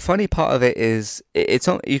the funny part of it is,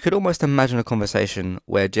 you could almost imagine a conversation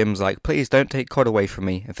where Jim's like, "Please don't take COD away from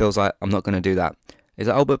me." It feels like, "I'm not gonna do that." He's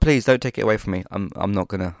like, "Oh, but please don't take it away from me. I'm not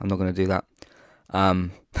gonna do that."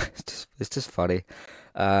 It's just funny.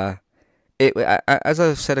 Uh, as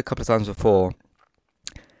I've said a couple of times before,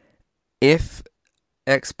 if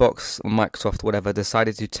Xbox or Microsoft, whatever,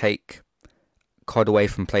 decided to take COD away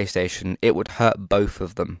from PlayStation, it would hurt both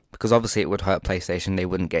of them because obviously it would hurt PlayStation. They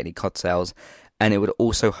wouldn't get any COD sales, and it would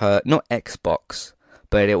also hurt not Xbox,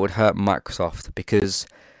 but it would hurt Microsoft because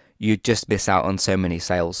you'd just miss out on so many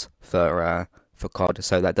sales for COD.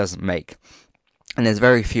 So that doesn't make. And there's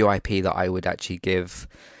very few IP that I would actually give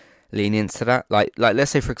lenience to that. Like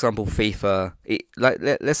let's say for example FIFA,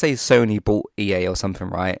 let's say Sony bought EA or something,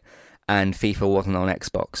 right? And FIFA wasn't on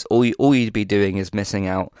Xbox. All you'd be doing is missing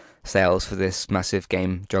out sales for this massive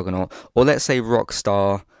game juggernaut. Or let's say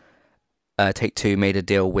Rockstar, Take Two made a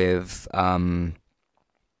deal with one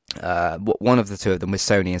of the two of them with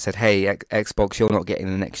Sony and said, "Hey, Xbox, you're not getting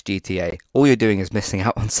the next GTA. All you're doing is missing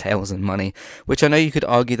out on sales and money." Which I know you could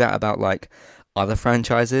argue that about like other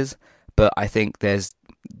franchises, but I think there's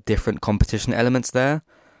different competition elements there.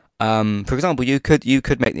 For example, you could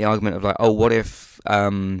make the argument of like, oh, what if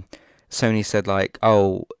Sony said like,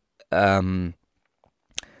 oh, um,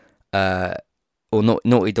 uh, or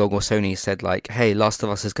Naughty Dog or Sony said like, hey, Last of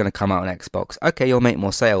Us is going to come out on Xbox. Okay, you'll make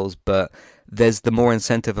more sales, but there's the more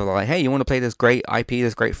incentive of like, hey, you want to play this great IP,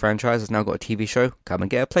 this great franchise, it's now got a TV show, come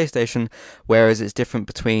and get a PlayStation. Whereas it's different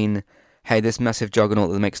between, hey, this massive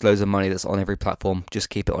juggernaut that makes loads of money that's on every platform, just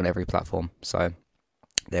keep it on every platform. So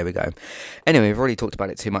there we go. Anyway, we've already talked about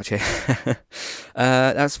it too much here.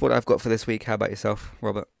 That's what I've got for this week. How about yourself,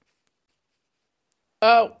 Robert?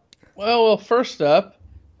 Uh, well, first up,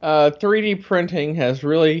 3D printing has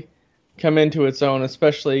really come into its own,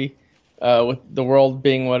 especially with the world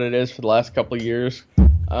being what it is for the last couple of years.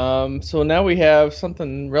 So now we have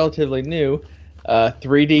something relatively new,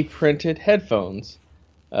 3D printed headphones.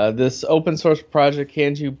 This open source project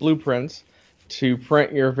hands you blueprints to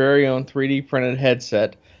print your very own 3D printed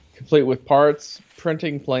headset, complete with parts,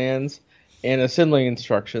 printing plans, and assembly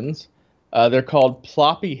instructions. They're called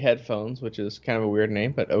Ploppy headphones, which is kind of a weird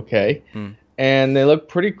name, but okay. Hmm. And they look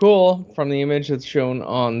pretty cool from the image that's shown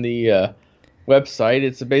on the website.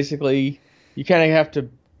 It's basically, you kind of have to,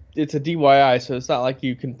 it's a DIY, so it's not like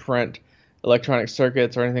you can print electronic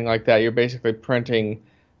circuits or anything like that. You're basically printing,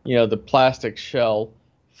 the plastic shell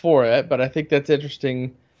for it. But I think that's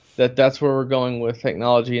interesting that that's where we're going with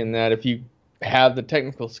technology, and that if you have the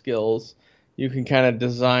technical skills, you can kind of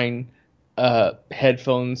design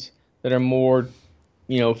headphones that are more,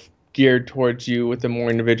 geared towards you with a more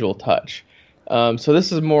individual touch. So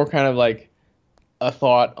this is more kind of like a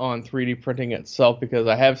thought on 3D printing itself, because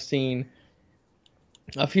I have seen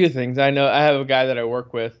a few things. I know I have a guy that I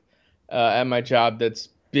work with at my job that's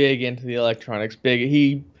big into the electronics. Big.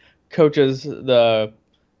 He coaches the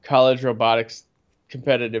college robotics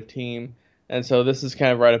competitive team, and so this is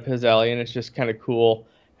kind of right up his alley. And it's just kind of cool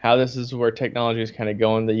how this is where technology is kind of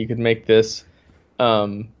going. That you could make this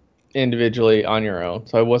um, individually on your own.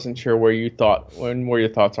 So I wasn't sure where your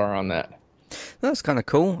thoughts are on that. That's kind of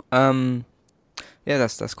cool. Yeah,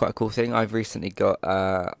 that's quite a cool thing. I've recently got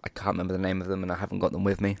I can't remember the name of them, and I haven't got them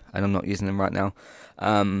with me, and I'm not using them right now.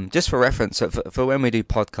 Just for reference, so for when we do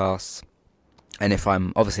podcasts, and if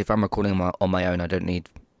I'm recording on my own, I don't need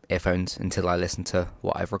earphones until I listen to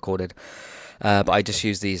what I've recorded. But I just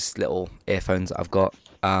use these little earphones that I've got,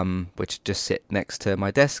 which just sit next to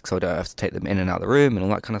my desk, so I don't have to take them in and out of the room and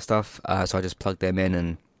all that kind of stuff. So I just plug them in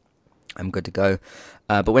and I'm good to go.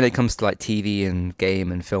 But when it comes to like TV and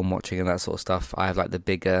game and film watching and that sort of stuff, I have like the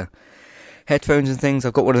bigger headphones and things.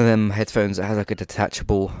 I've got one of them headphones that has like a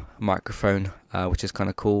detachable microphone, which is kind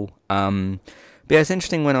of cool. But yeah, it's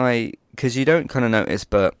interesting because you don't kind of notice,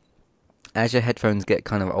 but as your headphones get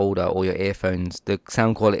kind of older, or your earphones, the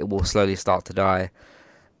sound quality will slowly start to die,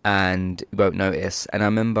 and you won't notice. And I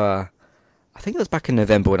remember, I think it was back in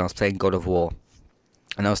November when I was playing God of War,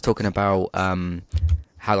 and I was talking about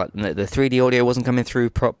how like the 3D audio wasn't coming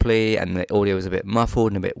through properly, and the audio was a bit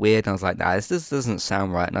muffled and a bit weird. And I was like, nah, this doesn't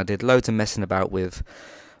sound right. And I did loads of messing about with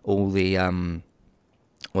all the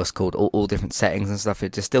what's called all different settings and stuff.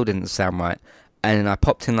 It just still didn't sound right. And then I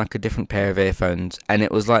popped in like a different pair of earphones, and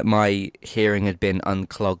it was like my hearing had been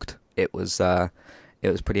unclogged. It was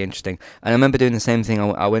pretty interesting. And I remember doing the same thing.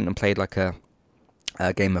 I went and played like a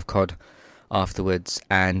game of COD afterwards,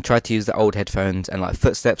 and tried to use the old headphones, and like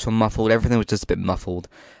footsteps were muffled. Everything was just a bit muffled.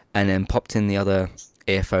 And then popped in the other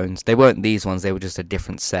earphones. They weren't these ones. They were just a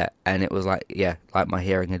different set, and it was like, yeah, like my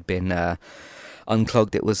hearing had been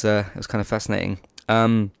unclogged. It was kind of fascinating.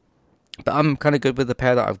 But I'm kind of good with the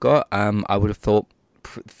pair that I've got. I would have thought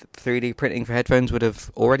 3D printing for headphones would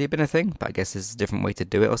have already been a thing, but I guess there's a different way to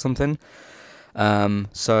do it or something. But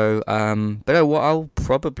no, what I'll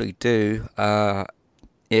probably do,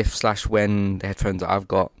 if slash when the headphones that I've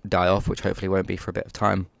got die off, which hopefully won't be for a bit of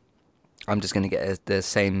time, I'm just going to get the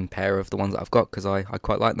same pair of the ones that I've got because I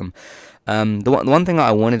quite like them. The one thing that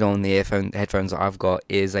I wanted on the headphones that I've got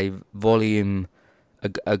is a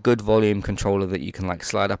good volume controller that you can like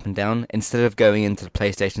slide up and down instead of going into the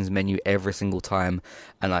PlayStation's menu every single time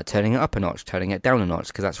and like turning it up a notch, turning it down a notch,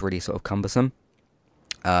 because that's really sort of cumbersome.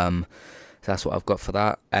 So that's what I've got for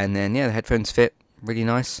that. And then yeah, the headphones fit really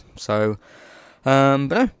nice. So, but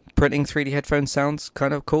no, printing 3D headphones sounds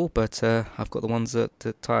kind of cool. But I've got the ones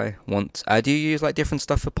that I want. Do you use like different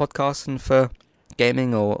stuff for podcasts and for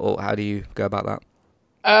gaming, or how do you go about that?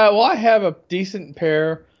 Well, I have a decent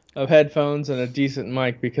pair of headphones and a decent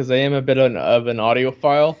mic because I am a bit of an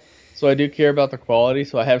audiophile, so I do care about the quality.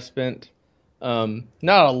 So I have spent not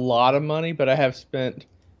a lot of money, but I have spent,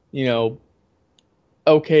 you know,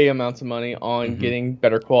 okay amounts of money on getting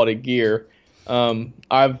better quality gear.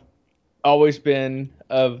 I've always been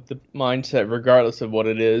of the mindset, regardless of what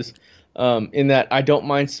it is, in that I don't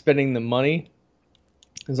mind spending the money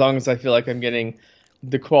as long as I feel like I'm getting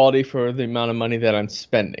the quality for the amount of money that I'm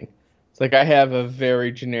spending. It's like I have a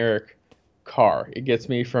very generic car. It gets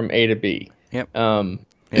me from A to B. Yep.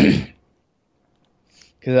 Because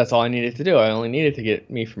that's all I needed to do. I only needed to get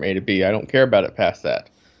me from A to B. I don't care about it past that.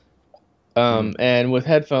 And with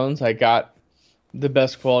headphones, I got the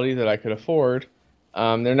best quality that I could afford.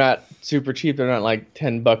 They're not super cheap. They're not like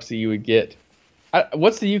 $10 that you would get.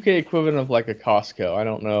 What's the UK equivalent of like a Costco? I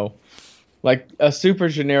don't know. Like a super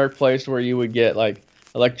generic place where you would get like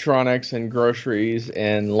electronics and groceries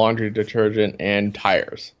and laundry detergent and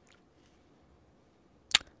tires.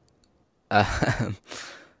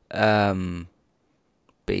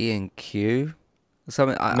 B&Q?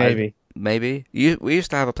 Something. Maybe. Maybe. We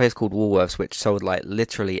used to have a place called Woolworths which sold like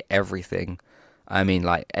literally everything. I mean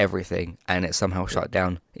like everything, and it somehow shut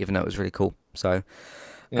down, even though it was really cool. So,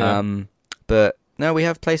 Yeah. but no, we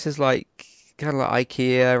have places like kind of like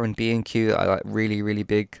IKEA and B&Q that are like really, really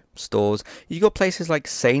big stores. You got places like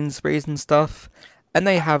Sainsbury's and stuff, and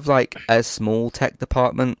they have like a small tech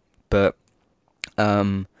department, but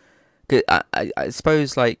um, I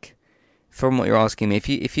suppose like from what you're asking me,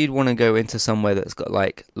 if you'd want to go into somewhere that's got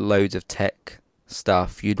like loads of tech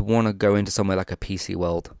stuff, you'd want to go into somewhere like a PC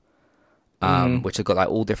World, Hmm. which have got like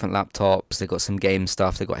all different laptops. They've got some game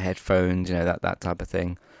stuff. They've got headphones, you know, that type of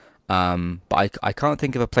thing. But I can't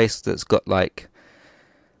think of a place that's got like,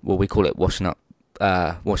 well, we call it washing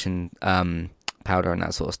powder and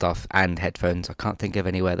that sort of stuff, and headphones. I can't think of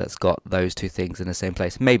anywhere that's got those two things in the same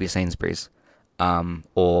place. Maybe Sainsbury's,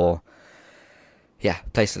 or yeah,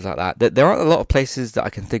 places like that. There aren't a lot of places that I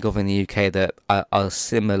can think of in the UK that are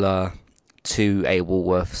similar to a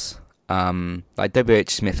Woolworths. Like WH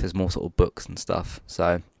Smith is more sort of books and stuff.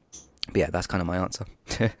 So, but yeah, that's kind of my answer.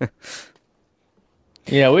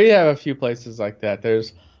 Yeah, we have a few places like that.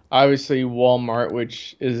 There's obviously Walmart,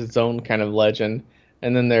 which is its own kind of legend,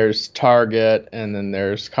 and then there's Target, and then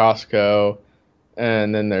there's Costco,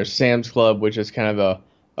 and then there's Sam's Club, which is kind of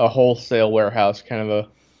a wholesale warehouse, kind of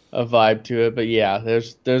a vibe to it. But yeah,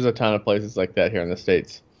 there's a ton of places like that here in the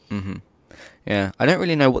States. hmm Yeah, I don't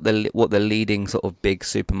really know what the leading sort of big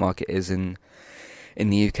supermarket is in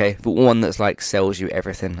the UK, but one that's like sells you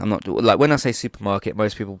everything. I'm not like when I say supermarket,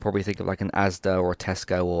 most people probably think of like an Asda or a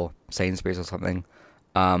Tesco or Sainsbury's or something.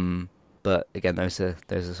 But again, those are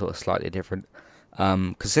sort of slightly different.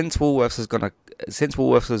 Because since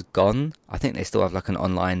Woolworths has gone, I think they still have like an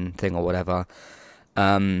online thing or whatever.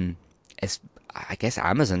 It's I guess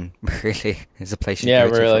Amazon really is a place you Yeah,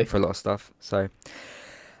 go to really. for a lot of stuff. So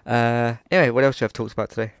anyway, what else do you have talked about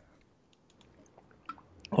today?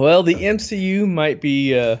 Well, the MCU might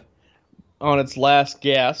be on its last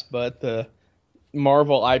gasp, but the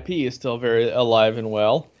Marvel IP is still very alive and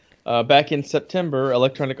well. Back in September,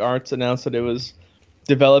 Electronic Arts announced that it was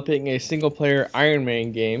developing a single-player Iron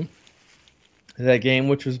Man game. That game,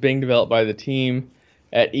 which was being developed by the team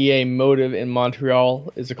at EA Motive in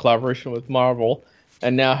Montreal, is a collaboration with Marvel,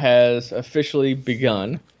 and now has officially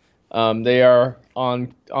begun. They are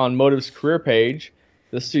on Motive's career page.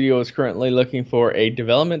 The studio is currently looking for a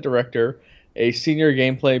development director, a senior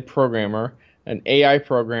gameplay programmer, an AI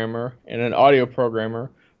programmer, and an audio programmer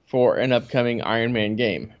for an upcoming Iron Man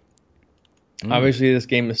game. Obviously, this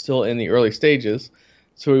game is still in the early stages,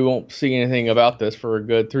 so we won't see anything about this for a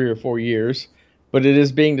good 3 or 4 years. But it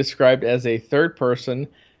is being described as a third-person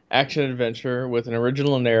action-adventure with an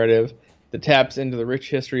original narrative that taps into the rich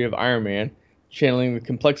history of Iron Man, channeling the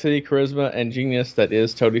complexity, charisma, and genius that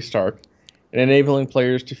is Tony Stark, and enabling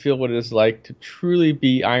players to feel what it is like to truly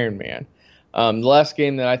be Iron Man. The last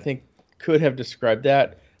game that I think could have described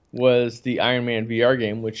that was the Iron Man VR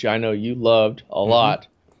game, which I know you loved a lot.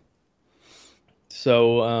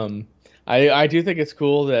 So I do think it's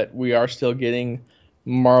cool that we are still getting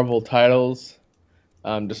Marvel titles.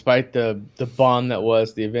 Despite the bomb that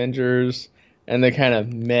was the Avengers and the kind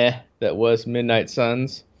of meh that was Midnight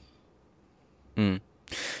Suns.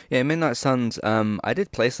 Yeah, Midnight Suns, I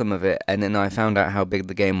did play some of it, and then I found out how big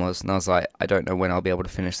the game was, and I was like, I don't know when I'll be able to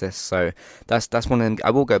finish this, so that's one of them, I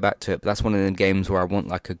will go back to it, but that's one of them games where I want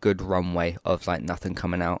like a good runway of like nothing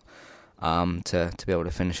coming out, to be able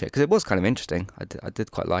to finish it, because it was kind of interesting. I did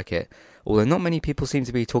quite like it, although not many people seem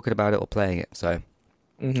to be talking about it or playing it, so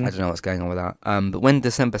I don't know what's going on with that. But when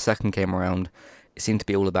December 2nd came around, it seemed to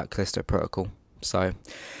be all about Callisto Protocol. So,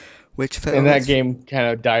 and that game kind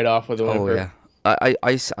of died off with the Oh whimper. yeah,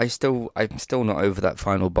 I'm still not over that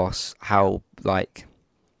final boss. How like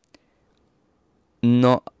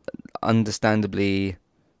not understandably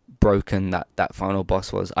broken that final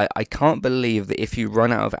boss was. I can't believe that if you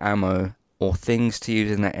run out of ammo or things to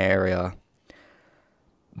use in that area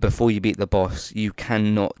before you beat the boss, you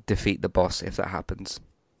cannot defeat the boss if that happens.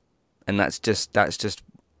 And that's just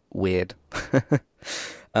weird.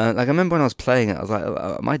 Like I remember when I was playing it, I was like,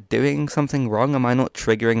 "Am I doing something wrong? Am I not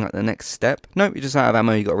triggering like the next step?" No, you're just out of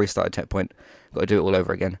ammo. You got to restart a checkpoint. Got to do it all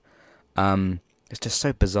over again. It's just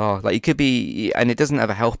so bizarre. Like you could be, and it doesn't have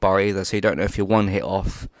a health bar either, so you don't know if you're one hit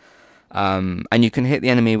off. And you can hit the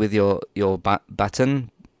enemy with your baton,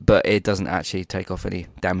 but it doesn't actually take off any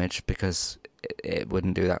damage because it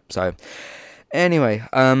wouldn't do that. So anyway,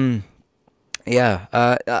 yeah,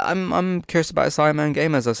 I'm curious about this Iron Man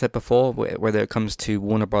game, as I said before, whether it comes to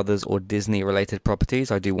Warner Brothers or Disney related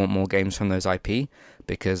properties. I do want more games from those IP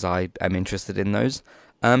because I am interested in those.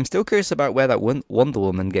 I'm still curious about where that Wonder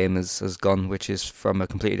Woman game has gone, which is from a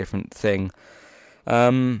completely different thing.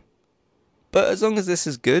 But as long as this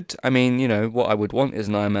is good, I mean, you know, what I would want is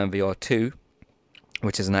an Iron Man VR 2,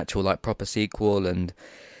 which is an actual like proper sequel and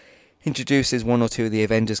introduces one or two of the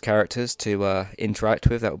Avengers characters to interact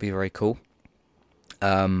with. That would be very cool.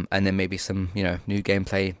 And then maybe some, you know, new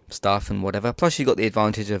gameplay stuff and whatever. Plus, you got the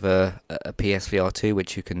advantage of a PSVR 2,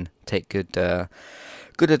 which you can take good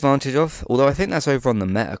advantage of. Although I think that's over on the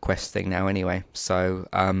MetaQuest thing now, anyway. So,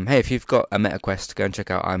 hey, if you've got a MetaQuest, go and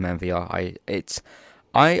check out Iron Man VR.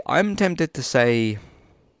 I'm tempted to say,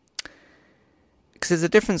 because there's a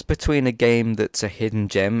difference between a game that's a hidden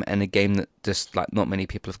gem and a game that just like not many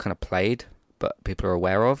people have kind of played, but people are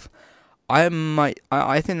aware of. I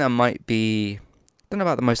think that might be. Don't know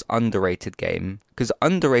about the most underrated game, because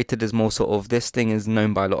underrated is more sort of this thing is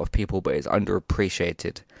known by a lot of people but it's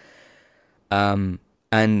underappreciated, and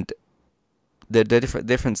the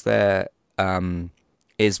difference there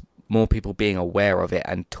is more people being aware of it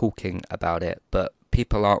and talking about it, but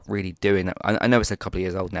people aren't really doing that. I know it's a couple of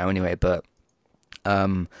years old now anyway, but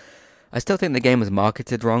I still think the game was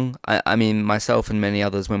marketed wrong. I mean, myself and many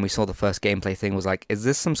others, when we saw the first gameplay thing, was like, is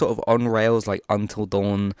this some sort of on rails like Until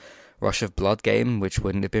Dawn Rush of Blood game, which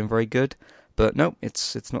wouldn't have been very good? But no,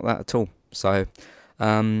 it's not that at all. So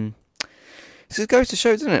this goes to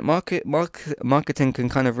show, doesn't it? Marketing can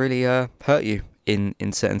kind of really hurt you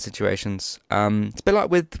in certain situations. It's a bit like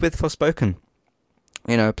with Forspoken.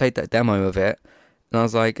 You know, I played that demo of it, and I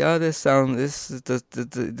was like, oh, this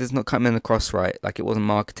is not coming across right. Like it wasn't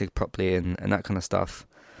marketed properly and that kind of stuff.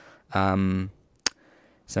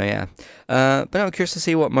 So yeah, but I'm curious to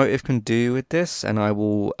see what Motive can do with this, and I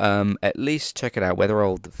will at least check it out. Whether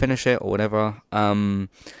I'll finish it or whatever,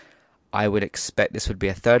 I would expect this would be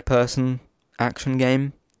a third-person action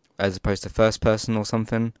game as opposed to first-person or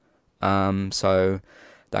something. So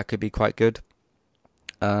that could be quite good.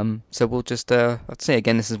 So we'll just I'd say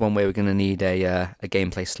again, this is one where we're going to need a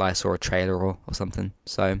gameplay slice or a trailer or something.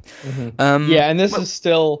 So yeah, and this is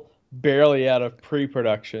still barely out of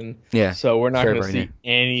pre-production. Yeah, so we're not very, going to very see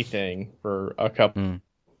anything for a couple.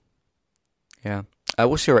 Yeah.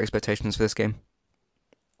 What's your expectations for this game?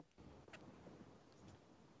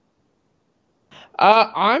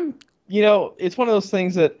 I'm, it's one of those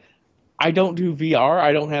things that I don't do VR.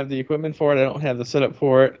 I don't have the equipment for it. I don't have the setup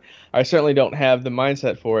for it. I certainly don't have the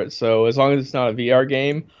mindset for it. So as long as it's not a VR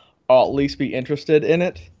game, I'll at least be interested in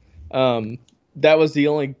it. Um, that was the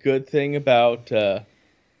only good thing about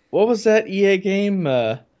what was that EA game?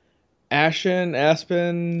 Aspen.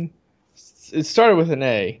 It started with an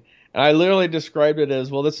A, and I literally described it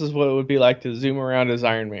as, well, this is what it would be like to zoom around as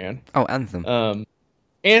Iron Man. Oh, Anthem.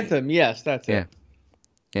 Anthem, yes, that's Yeah, it.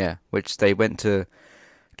 yeah. Which they went to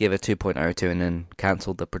give a 2.0 to and then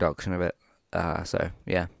cancelled the production of it. So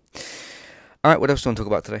yeah. All right, what else do you want to talk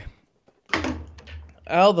about today?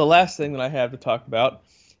 Well, the last thing that I have to talk about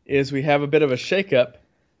is we have a bit of a shakeup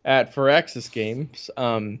at Firaxis Games.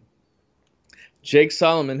 Jake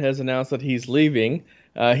Solomon has announced that he's leaving.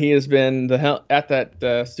 He has been at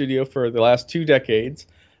that studio for the last 2 decades,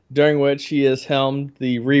 during which he has helmed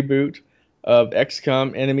the reboot of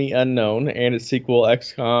XCOM Enemy Unknown and its sequel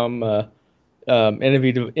XCOM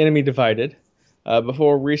Enemy Divided,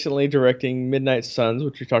 before recently directing Midnight Suns,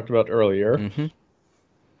 which we talked about earlier. Mm-hmm.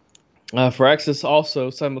 Firaxis also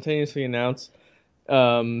simultaneously announced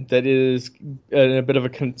that it is a bit of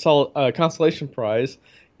a consolation prize,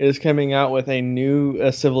 is coming out with a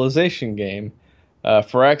new Civilization game.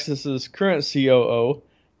 Firaxis's current COO,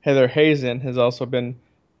 Heather Hazen, has also been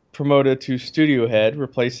promoted to studio head,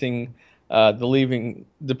 replacing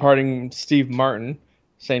departing Steve Martin,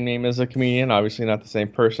 same name as a comedian, obviously not the same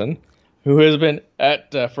person, who has been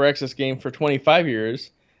at Firaxis Game for 25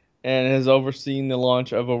 years and has overseen the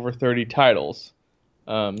launch of over 30 titles.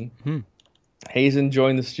 Hmm. Hazen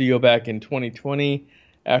joined the studio back in 2020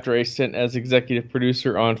 after a stint as executive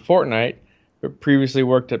producer on Fortnite, but previously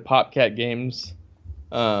worked at PopCat Games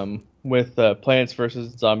with Plants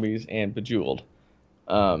vs. Zombies and Bejeweled.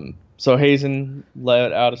 So Hazen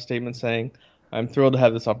let out a statement saying, "I'm thrilled to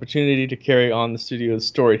have this opportunity to carry on the studio's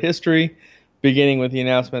storied history, beginning with the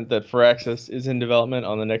announcement that Firaxis is in development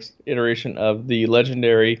on the next iteration of the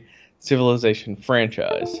legendary Civilization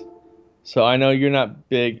franchise." So I know you're not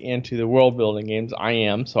big into the world building games. I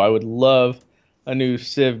am, so I would love a new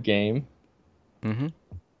Civ game. Mm-hmm.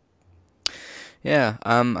 Yeah,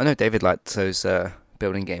 I know David liked those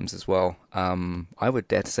building games as well. I would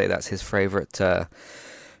dare to say that's his favorite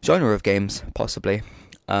genre of games, possibly,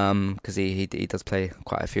 because he does play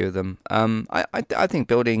quite a few of them. I think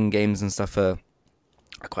building games and stuff are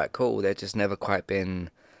quite cool. They've just never quite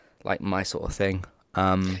been like my sort of thing.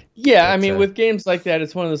 Yeah, I But mean, with games like that,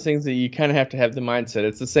 it's one of those things that you kind of have to have the mindset.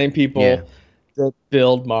 It's the same yeah, people that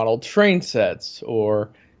build model train sets or,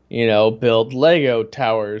 build Lego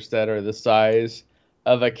towers that are the size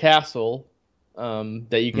of a castle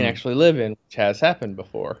that you can mm, actually live in, which has happened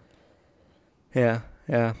before. yeah,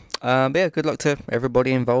 yeah. But yeah, good luck to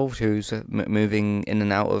everybody involved who's moving in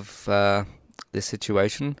and out of this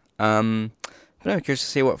situation. But I'm curious to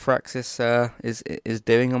see what Firaxis is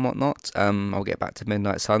doing and whatnot. I'll get back to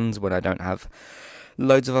Midnight Suns when I don't have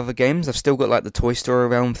loads of other games. I've still got like the Toy Story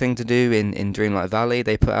Realm thing to do in Dreamlight Valley.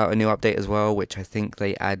 They put out a new update as well, which I think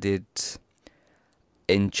they added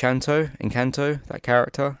Encanto, that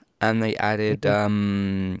character, and they added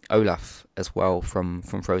Mhm. Olaf as well from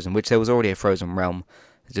Frozen, which there was already a Frozen Realm.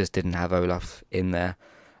 It just didn't have Olaf in there.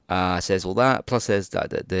 So there's all that. Plus there's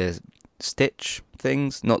the Stitch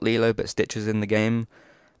things, not Lilo, but Stitch is in the game,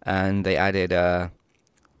 and they added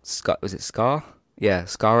Scar. Was it Scar? Yeah,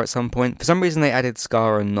 Scar at some point. For some reason, they added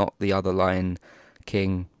Scar and not the other Lion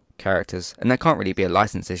King characters, and that can't really be a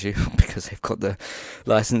license issue because they've got the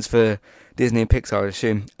license for Disney and Pixar, I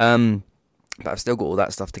assume. But I've still got all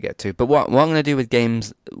that stuff to get to. But what I'm going to do with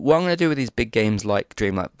games, what I'm going to do with these big games like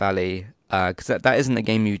Dreamlight Valley, because that isn't a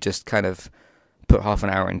game you just kind of put half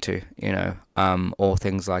an hour into, or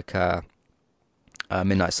things like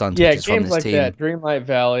Midnight Suns, which Yeah, is from games this like team. that, Dreamlight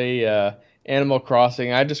Valley, Animal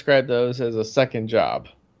Crossing, I describe those as a second job.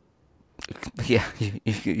 Yeah,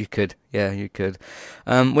 you could. Yeah, you could.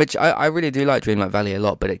 Which I really do like Dreamlight Valley a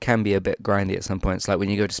lot, but it can be a bit grindy at some points. Like when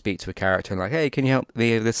you go to speak to a character and like, hey, can you help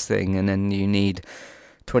me with this thing? And then you need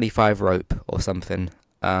 25 rope or something.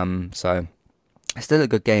 So it's still a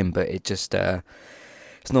good game, but it's not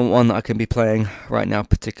one that I can be playing right now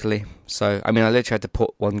particularly. So I mean, I literally had to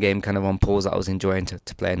put one game kind of on pause that I was enjoying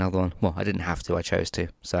to play another one. Well, I didn't have to, I chose to.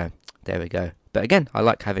 So there we go. But again, I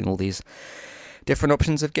like having all these different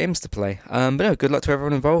options of games to play. But no, good luck to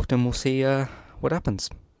everyone involved, and we'll see what happens.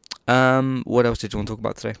 What else did you want to talk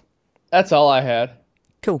about today? That's all I had.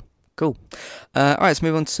 Cool, Cool. All right, let's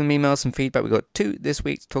move on to some emails and feedback. We've got 2 this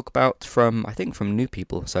week to talk about from new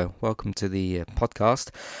people. So welcome to the podcast.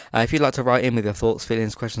 If you'd like to write in with your thoughts,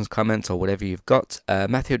 feelings, questions, comments, or whatever you've got,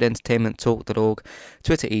 Matthew at entertainmenttalk.org,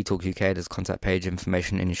 Twitter eTalkUK, there's contact page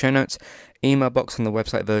information in your show notes, email box on the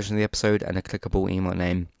website version of the episode, and a clickable email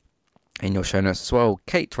name in your show notes as well.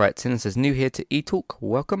 Kate writes in and says, new here to eTalk,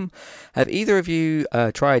 welcome. Have either of you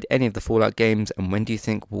tried any of the Fallout games, and when do you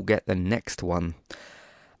think we'll get the next one?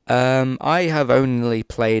 I have only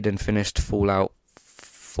played and finished Fallout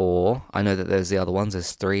 4. I know that there's the other ones.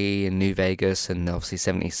 There's 3 in New Vegas and obviously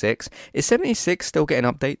 76. Is 76 still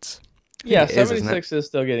getting updates? Yeah, 76 is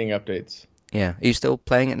still getting updates. Yeah. Are you still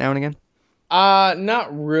playing it now and again? Not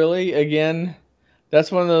really. Again,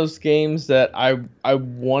 that's one of those games that I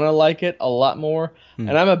want to like it a lot more.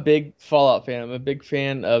 And I'm a big Fallout fan. I'm a big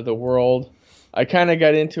fan of the world. I kind of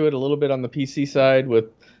got into it a little bit on the PC side with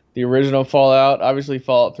the original Fallout. Obviously,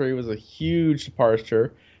 Fallout 3 was a huge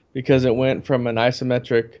departure because it went from an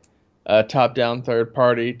isometric top-down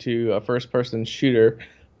third-party to a first-person shooter.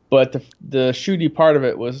 But the shooty part of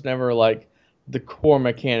it was never like the core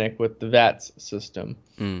mechanic with the VATS system.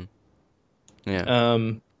 Yeah.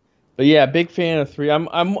 But yeah, big fan of 3.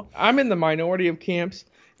 I'm in the minority of camps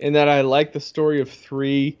in that I like the story of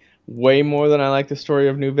 3 way more than I like the story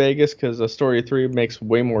of New Vegas because the story of 3 makes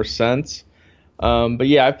way more sense. But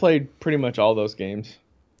yeah, I played pretty much all those games.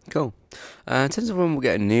 Cool. In terms of when we'll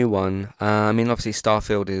get a new one, I mean, obviously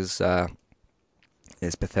Starfield is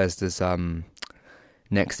Bethesda's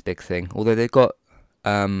next big thing. Although they've got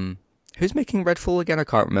who's making Redfall again? I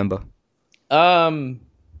can't remember. Arcane.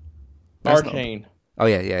 Oh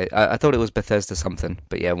yeah. I thought it was Bethesda something,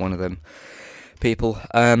 but yeah, one of them people.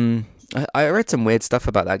 I read some weird stuff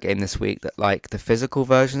about that game this week. That like the physical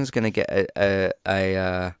version is going to get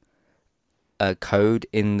a code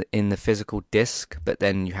in the physical disc, but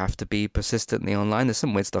then you have to be persistently online. There's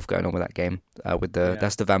some weird stuff going on with that game.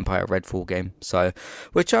 That's the Vampire Redfall game. So,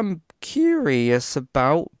 which I'm curious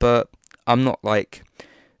about, but I'm not like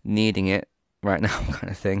needing it right now,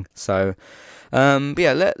 kind of thing. So, but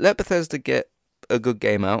yeah, let Bethesda get a good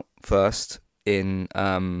game out first in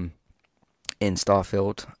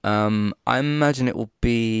Starfield. I imagine it will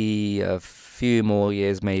be a few more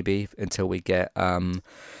years maybe until we get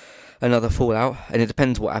another Fallout, and it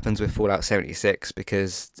depends what happens with Fallout 76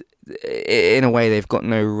 because in a way they've got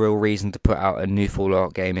no real reason to put out a new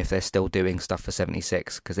Fallout game if they're still doing stuff for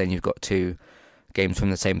 76 because then you've got 2 games from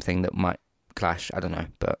the same thing that might clash. I don't know,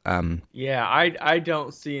 but yeah, I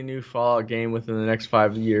don't see a new Fallout game within the next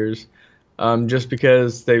 5 years, just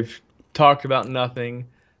because they've talked about nothing.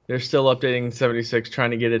 They're still updating 76, trying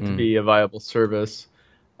to get it to be a viable service.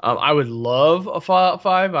 I would love a Fallout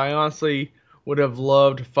 5. I honestly would have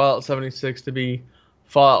loved Fallout 76 to be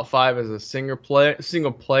Fallout 5 as a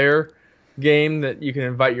single player game that you can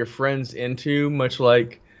invite your friends into, much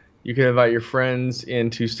like you can invite your friends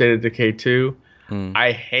into State of Decay 2.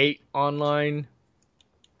 I hate online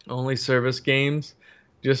only service games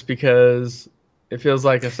just because it feels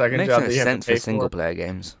like a second job that you have to pay for. Makes no sense for single player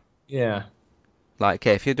games. Yeah. Like,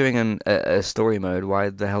 okay, if you're doing a story mode,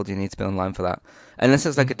 why the hell do you need to be online for that? Unless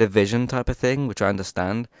it's like a Division type of thing, which I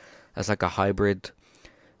understand. As like a hybrid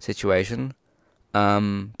situation.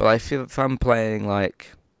 But I feel if I'm playing like,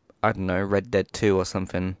 I don't know, Red Dead 2 or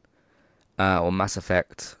something, or Mass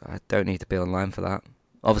Effect, I don't need to be online for that.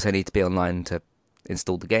 Obviously I need to be online to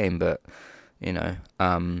install the game, but, you know,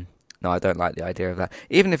 no, I don't like the idea of that.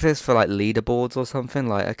 Even if it's for like leaderboards or something,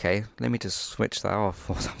 like, okay, let me just switch that off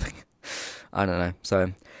or something. I don't know.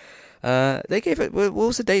 So, they gave it, what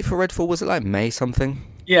was the date for Redfall? Was it like May something?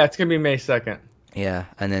 Yeah, it's going to be May 2nd. Yeah,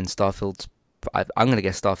 and then Starfield's... I'm going to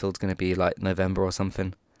guess Starfield's going to be like November or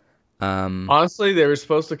something. Honestly, they were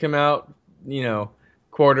supposed to come out,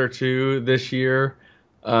 Q2 this year.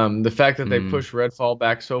 The fact that they pushed Redfall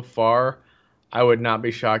back so far, I would not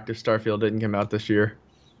be shocked if Starfield didn't come out this year.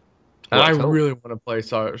 And I really want to play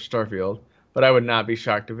Starfield, but I would not be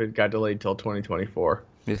shocked if it got delayed till 2024.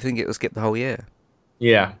 You think it will skip the whole year?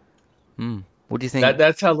 Yeah. What do you think?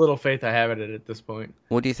 That's how little faith I have in it at this point.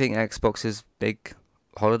 What do you think Xbox's big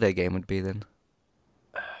holiday game would be then?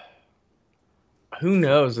 Who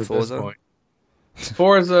knows at this point?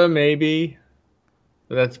 Forza, maybe.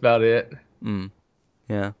 But that's about it.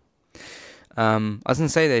 Yeah. I was going to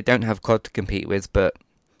say they don't have COD to compete with, but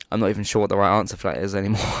I'm not even sure what the right answer for that is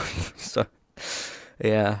anymore. So,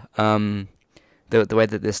 yeah. The way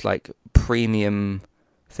that this like premium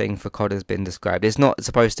thing for COD has been described. It's not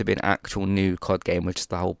supposed to be an actual new COD game, which is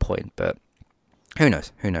the whole point, but who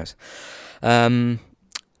knows?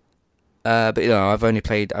 But you know, I've only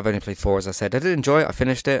played 4, as I said. I did enjoy it. I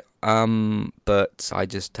finished it. But I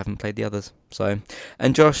just haven't played the others. So,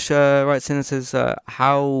 and Josh writes in and says,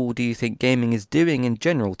 "How do you think gaming is doing in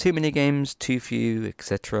general? Too many games, too few,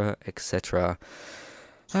 etc., etc."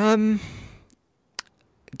 Um,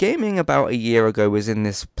 Gaming about a year ago was in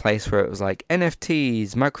this place where it was like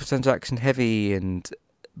NFTs, microtransaction heavy, and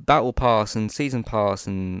battle pass and season pass,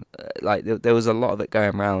 and like there was a lot of it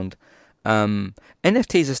going around.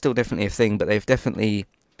 NFTs are still definitely a thing, but they've definitely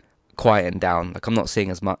quietened down. Like I'm not seeing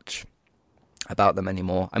as much about them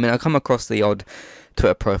anymore. I mean, I come across the odd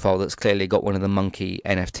Twitter profile that's clearly got one of the monkey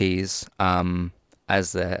NFTs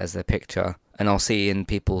as their picture, and I'll see in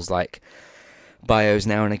people's like bios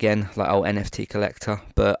now and again, like, oh, NFT collector,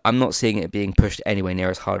 but I'm not seeing it being pushed anywhere near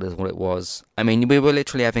as hard as what it was. I mean, we were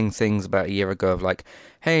literally having things about a year ago of like,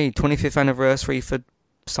 hey, 25th anniversary for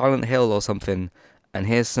Silent Hill or something, and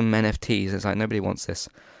here's some NFTs. It's like, nobody wants this.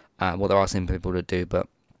 Well, there are some people that do, but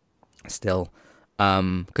still.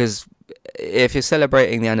 Because if you're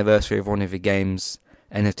celebrating the anniversary of one of your games,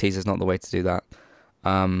 NFTs is not the way to do that.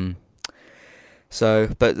 So,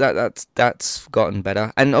 but that's gotten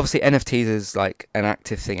better, and obviously NFTs is like an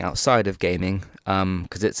active thing outside of gaming,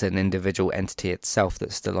 because it's an individual entity itself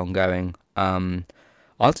that's still ongoing.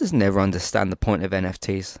 I'll just never understand the point of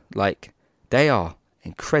NFTs. Like, they are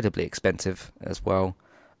incredibly expensive as well.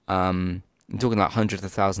 I'm talking like hundreds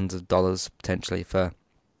of thousands of dollars potentially for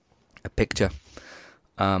a picture.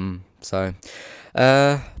 So,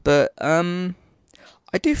 but I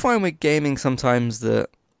do find with gaming sometimes that.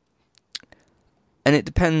 And it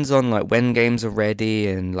depends on like when games are ready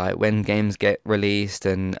and like when games get released,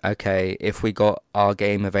 and okay, if we got our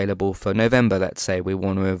game available for November, let's say, we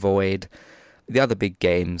want to avoid the other big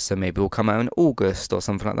games, so maybe we'll come out in August or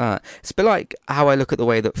something like that. It's a bit like how I look at the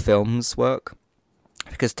way that films work,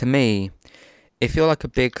 because to me, if you're like a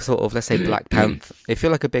big sort of, let's say, Black Panther, if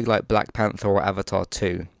you're like a big like Black Panther or Avatar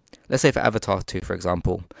 2, let's say for Avatar 2 for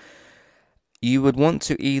example, you would want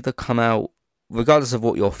to either come out, regardless of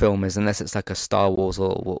what your film is, unless it's like a Star Wars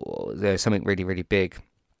or you know, something really, really big.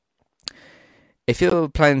 If you're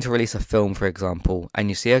planning to release a film, for example, and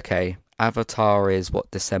you see, okay, Avatar is what,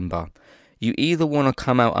 December, you either want to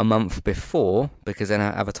come out a month before, because then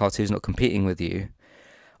Avatar 2 is not competing with you,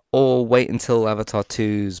 or wait until Avatar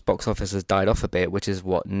 2's box office has died off a bit, which is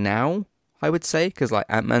what, now, I would say, because like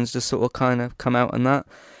Ant-Man's just sort of kind of come out on that.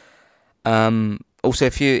 Also,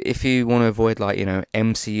 if you want to avoid like, you know,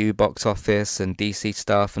 MCU box office and DC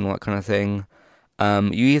stuff and all that kind of thing,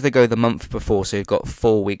 you either go the month before, so you've got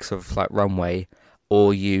 4 weeks of like runway,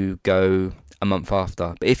 or you go a month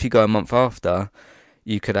after. But if you go a month after,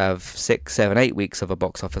 you could have 6, 7, 8 weeks of a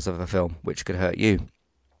box office of a film, which could hurt you.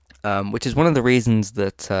 Which is one of the reasons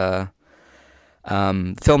that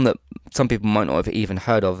film that some people might not have even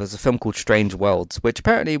heard of is a film called Strange Worlds, which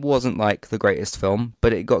apparently wasn't like the greatest film,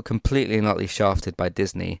 but it got completely and utterly shafted by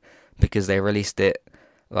Disney because they released it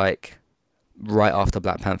like right after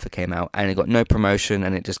Black Panther came out, and it got no promotion,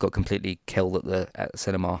 and it just got completely killed at the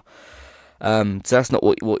cinema. So that's not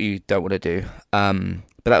what you don't want to do.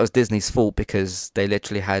 But that was Disney's fault, because they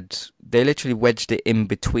literally wedged it in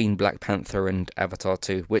between Black Panther and Avatar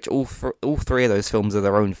 2, which all three of those films are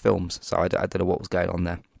their own films. So I don't know what was going on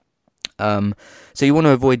there. So you want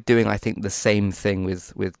to avoid doing, I think, the same thing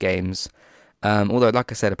with games. Although,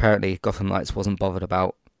 like I said, apparently Gotham Knights wasn't bothered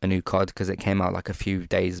about a new COD because it came out like a few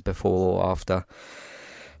days before or after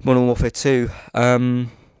Modern Warfare 2. But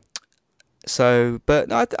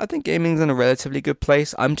I think gaming's in a relatively good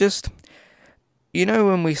place. I'm just, you know,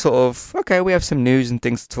 when we sort of, okay, we have some news and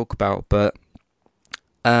things to talk about, but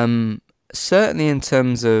certainly in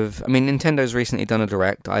terms of, I mean, Nintendo's recently done a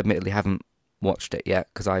Direct. I admittedly haven't watched it yet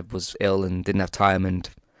because I was ill and didn't have time and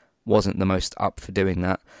wasn't the most up for doing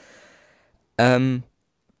that.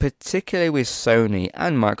 Particularly with Sony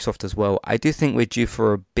and Microsoft as well, I do think we're due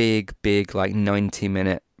for a big like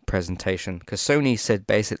 90-minute presentation, because Sony said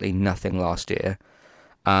basically nothing last year.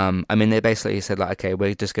 I mean, they basically said like, okay,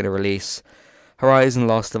 we're just going to release Horizon,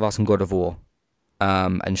 Last of Us, and God of War,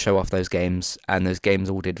 and show off those games, and those games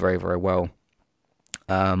all did very, very well.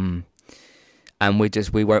 And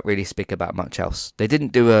we won't really speak about much else. They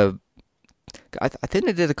didn't do I think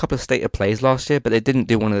they did a couple of state of plays last year, but they didn't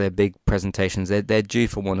do one of their big presentations. They're due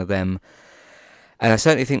for one of them. And I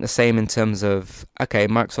certainly think the same in terms of, okay,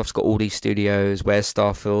 Microsoft's got all these studios. Where's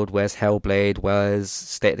Starfield? Where's Hellblade? Where's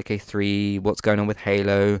State of Decay 3? What's going on with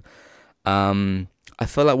Halo? I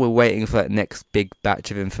feel like we're waiting for that next big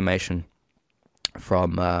batch of information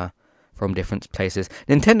from different places.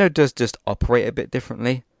 Nintendo does just operate a bit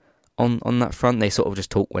differently on that front. They sort of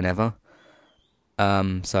just talk whenever.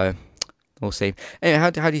 So we'll see. Anyway,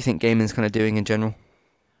 how do you think gaming's kind of doing in general?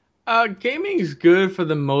 Gaming is good for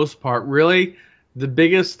the most part. Really, the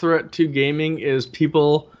biggest threat to gaming is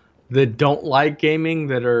people that don't like gaming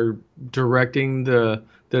that are leading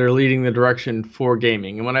the direction for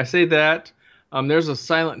gaming. And when I say that, there's a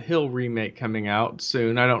Silent Hill remake coming out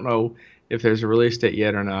soon. I don't know if there's a release date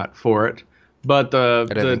yet or not for it, but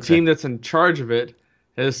the team that's in charge of it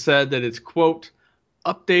has said that it's, quote,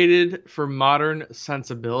 updated for modern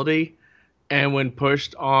sensibility. And when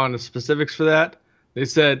pushed on the specifics for that, they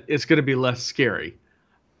said it's going to be less scary.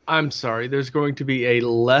 I'm sorry, there's going to be a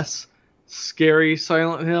less scary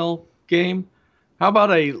Silent Hill game? How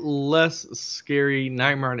about a less scary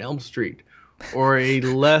Nightmare on Elm Street? Or a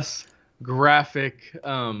less graphic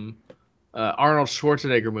Arnold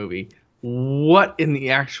Schwarzenegger movie? What in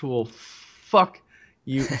the actual fuck,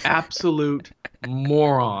 you absolute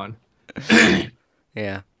moron?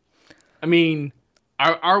 Yeah. I mean,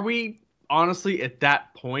 are we honestly at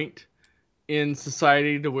that point in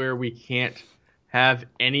society to where we can't have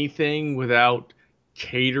anything without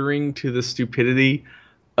catering to the stupidity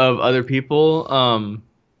of other people?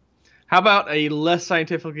 How about a less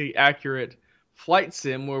scientifically accurate flight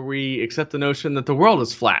sim where we accept the notion that the world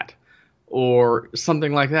is flat or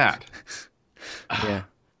something like that? Yeah.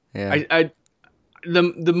 Yeah.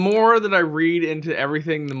 The more that I read into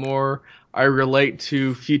everything, the more I relate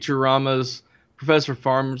to Futurama's Professor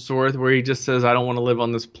Farnsworth, where he just says, "I don't want to live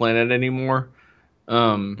on this planet anymore."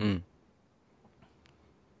 Yeah.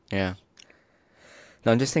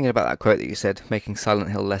 No, I'm just thinking about that quote that you said, making Silent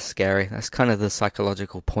Hill less scary. That's kind of the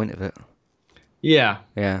psychological point of it. Yeah.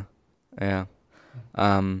 Yeah. Yeah.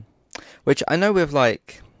 Which I know with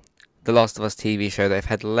like the Last of Us TV show, they've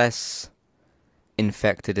had less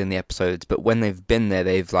infected in the episodes, but when they've been there,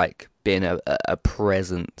 they've like been a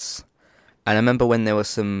presence. And I remember when there were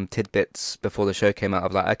some tidbits before the show came out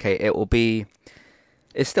of like, okay,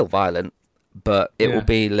 it's still violent, but it will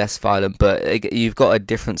be less violent. But you've got a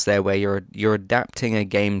difference there where you're adapting a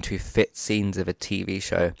game to fit scenes of a TV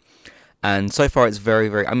show. And so far it's very,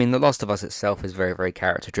 very... I mean, The Last of Us itself is very, very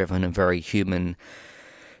character-driven and very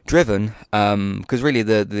human-driven. Because really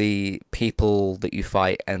the people that you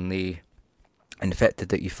fight and the infected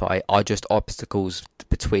that you fight are just obstacles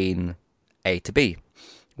between A to B.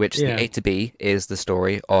 Which the A to B is the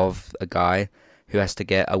story of a guy who has to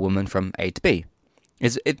get a woman from A to B.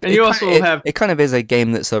 It kind of is a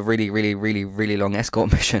game that's a really, really, really, really long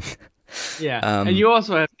escort mission. Yeah, and you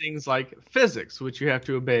also have things like physics, which you have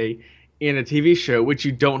to obey in a TV show, which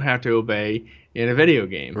you don't have to obey in a video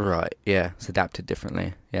game. Right, yeah, it's adapted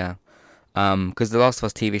differently, yeah. Because the Last of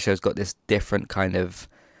Us TV show's got this different kind of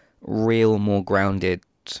real, more grounded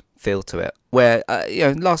feel to it. Where,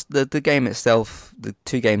 the game itself, the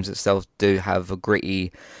two games itself do have a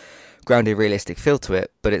gritty, grounded, realistic feel to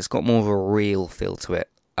it, but it's got more of a real feel to it.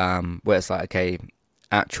 Where it's like, okay,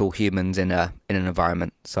 actual humans in an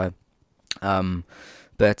environment. So, no,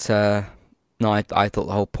 I thought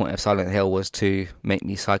the whole point of Silent Hill was to make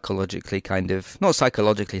me psychologically not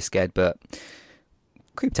psychologically scared, but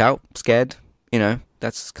creeped out, scared.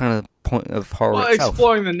 That's kind of the point of horror itself.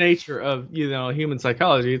 Exploring the nature of, human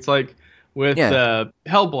psychology. It's like with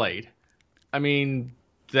Hellblade. I mean,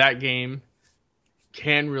 that game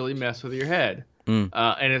can really mess with your head.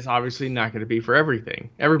 And it's obviously not going to be for everybody.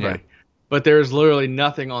 Yeah. But there's literally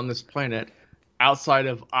nothing on this planet outside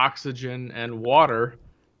of oxygen and water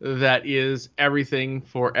that is everything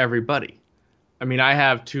for everybody. I mean, I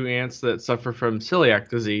have 2 aunts that suffer from celiac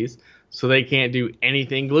disease, so they can't do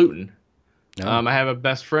anything gluten. No. I have a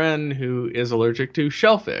best friend who is allergic to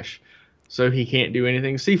shellfish, so he can't do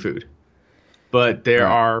anything seafood. But there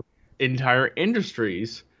are entire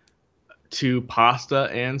industries to pasta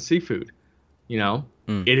and seafood.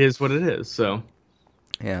 It is what it is. So,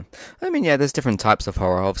 yeah. I mean, there's different types of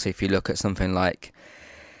horror. Obviously, if you look at something like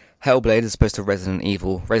Hellblade as opposed to Resident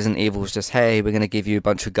Evil is just, hey, we're going to give you a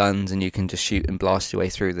bunch of guns and you can just shoot and blast your way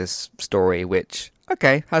through this story, which,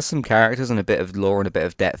 okay, has some characters and a bit of lore and a bit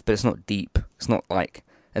of depth, but it's not deep. It's not like...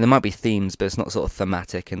 And there might be themes, but it's not sort of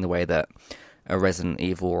thematic in the way that a Resident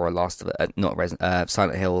Evil or a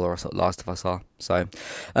Silent Hill or a sort of Last of Us are. So,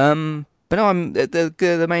 but no,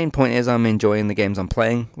 the main point is I'm enjoying the games I'm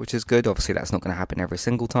playing, which is good. Obviously, that's not going to happen every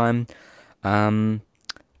single time. But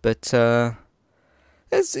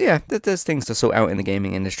there's things to sort out in the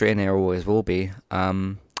gaming industry, and there always will be.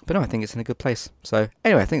 But no, I think it's in a good place. So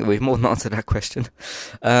anyway, I think that we've more than answered that question.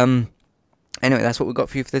 Anyway, that's what we've got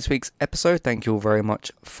for you for this week's episode. Thank you all very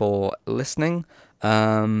much for listening.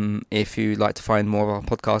 If you'd like to find more of our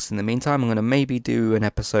podcasts in the meantime, I'm going to maybe do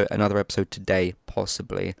another episode today,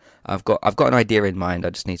 possibly. I've got an idea in mind.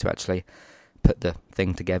 I just need to actually put the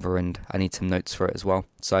thing together, and I need some notes for it as well.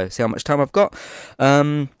 So see how much time I've got,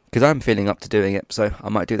 because I'm feeling up to doing it, so I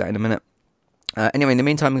might do that in a minute. Anyway, in the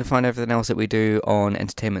meantime, you can find everything else that we do on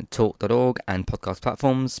entertainmenttalk.org and podcast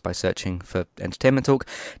platforms by searching for Entertainment Talk.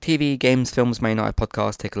 TV, games, films, main night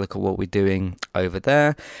podcast. Take a look at what we're doing over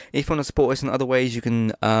there. If you want to support us in other ways, you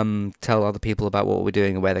can tell other people about what we're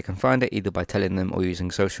doing and where they can find it, either by telling them or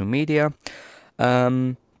using social media.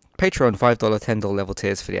 Patreon, $5, $10 level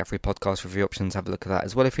tiers for the every podcast review options. Have a look at that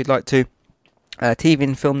as well if you'd like to. TV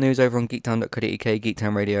and film news over on geektown.co.uk,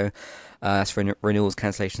 Geektown Radio. That's for renewals,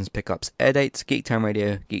 cancellations, pickups, air dates. Geektown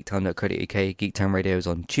Radio, geektown.co.uk. Geektown Radio is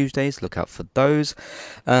on Tuesdays. Look out for those.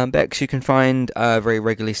 Bex, you can find very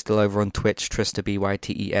regularly still over on Twitch, Trista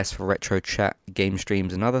BYTES for retro chat, game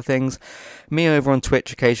streams, and other things. Me over on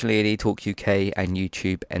Twitch, occasionally at eTalk UK, and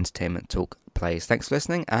YouTube, Entertainment Talk Plays. Thanks for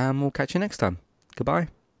listening, and we'll catch you next time. Goodbye.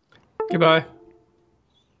 Goodbye.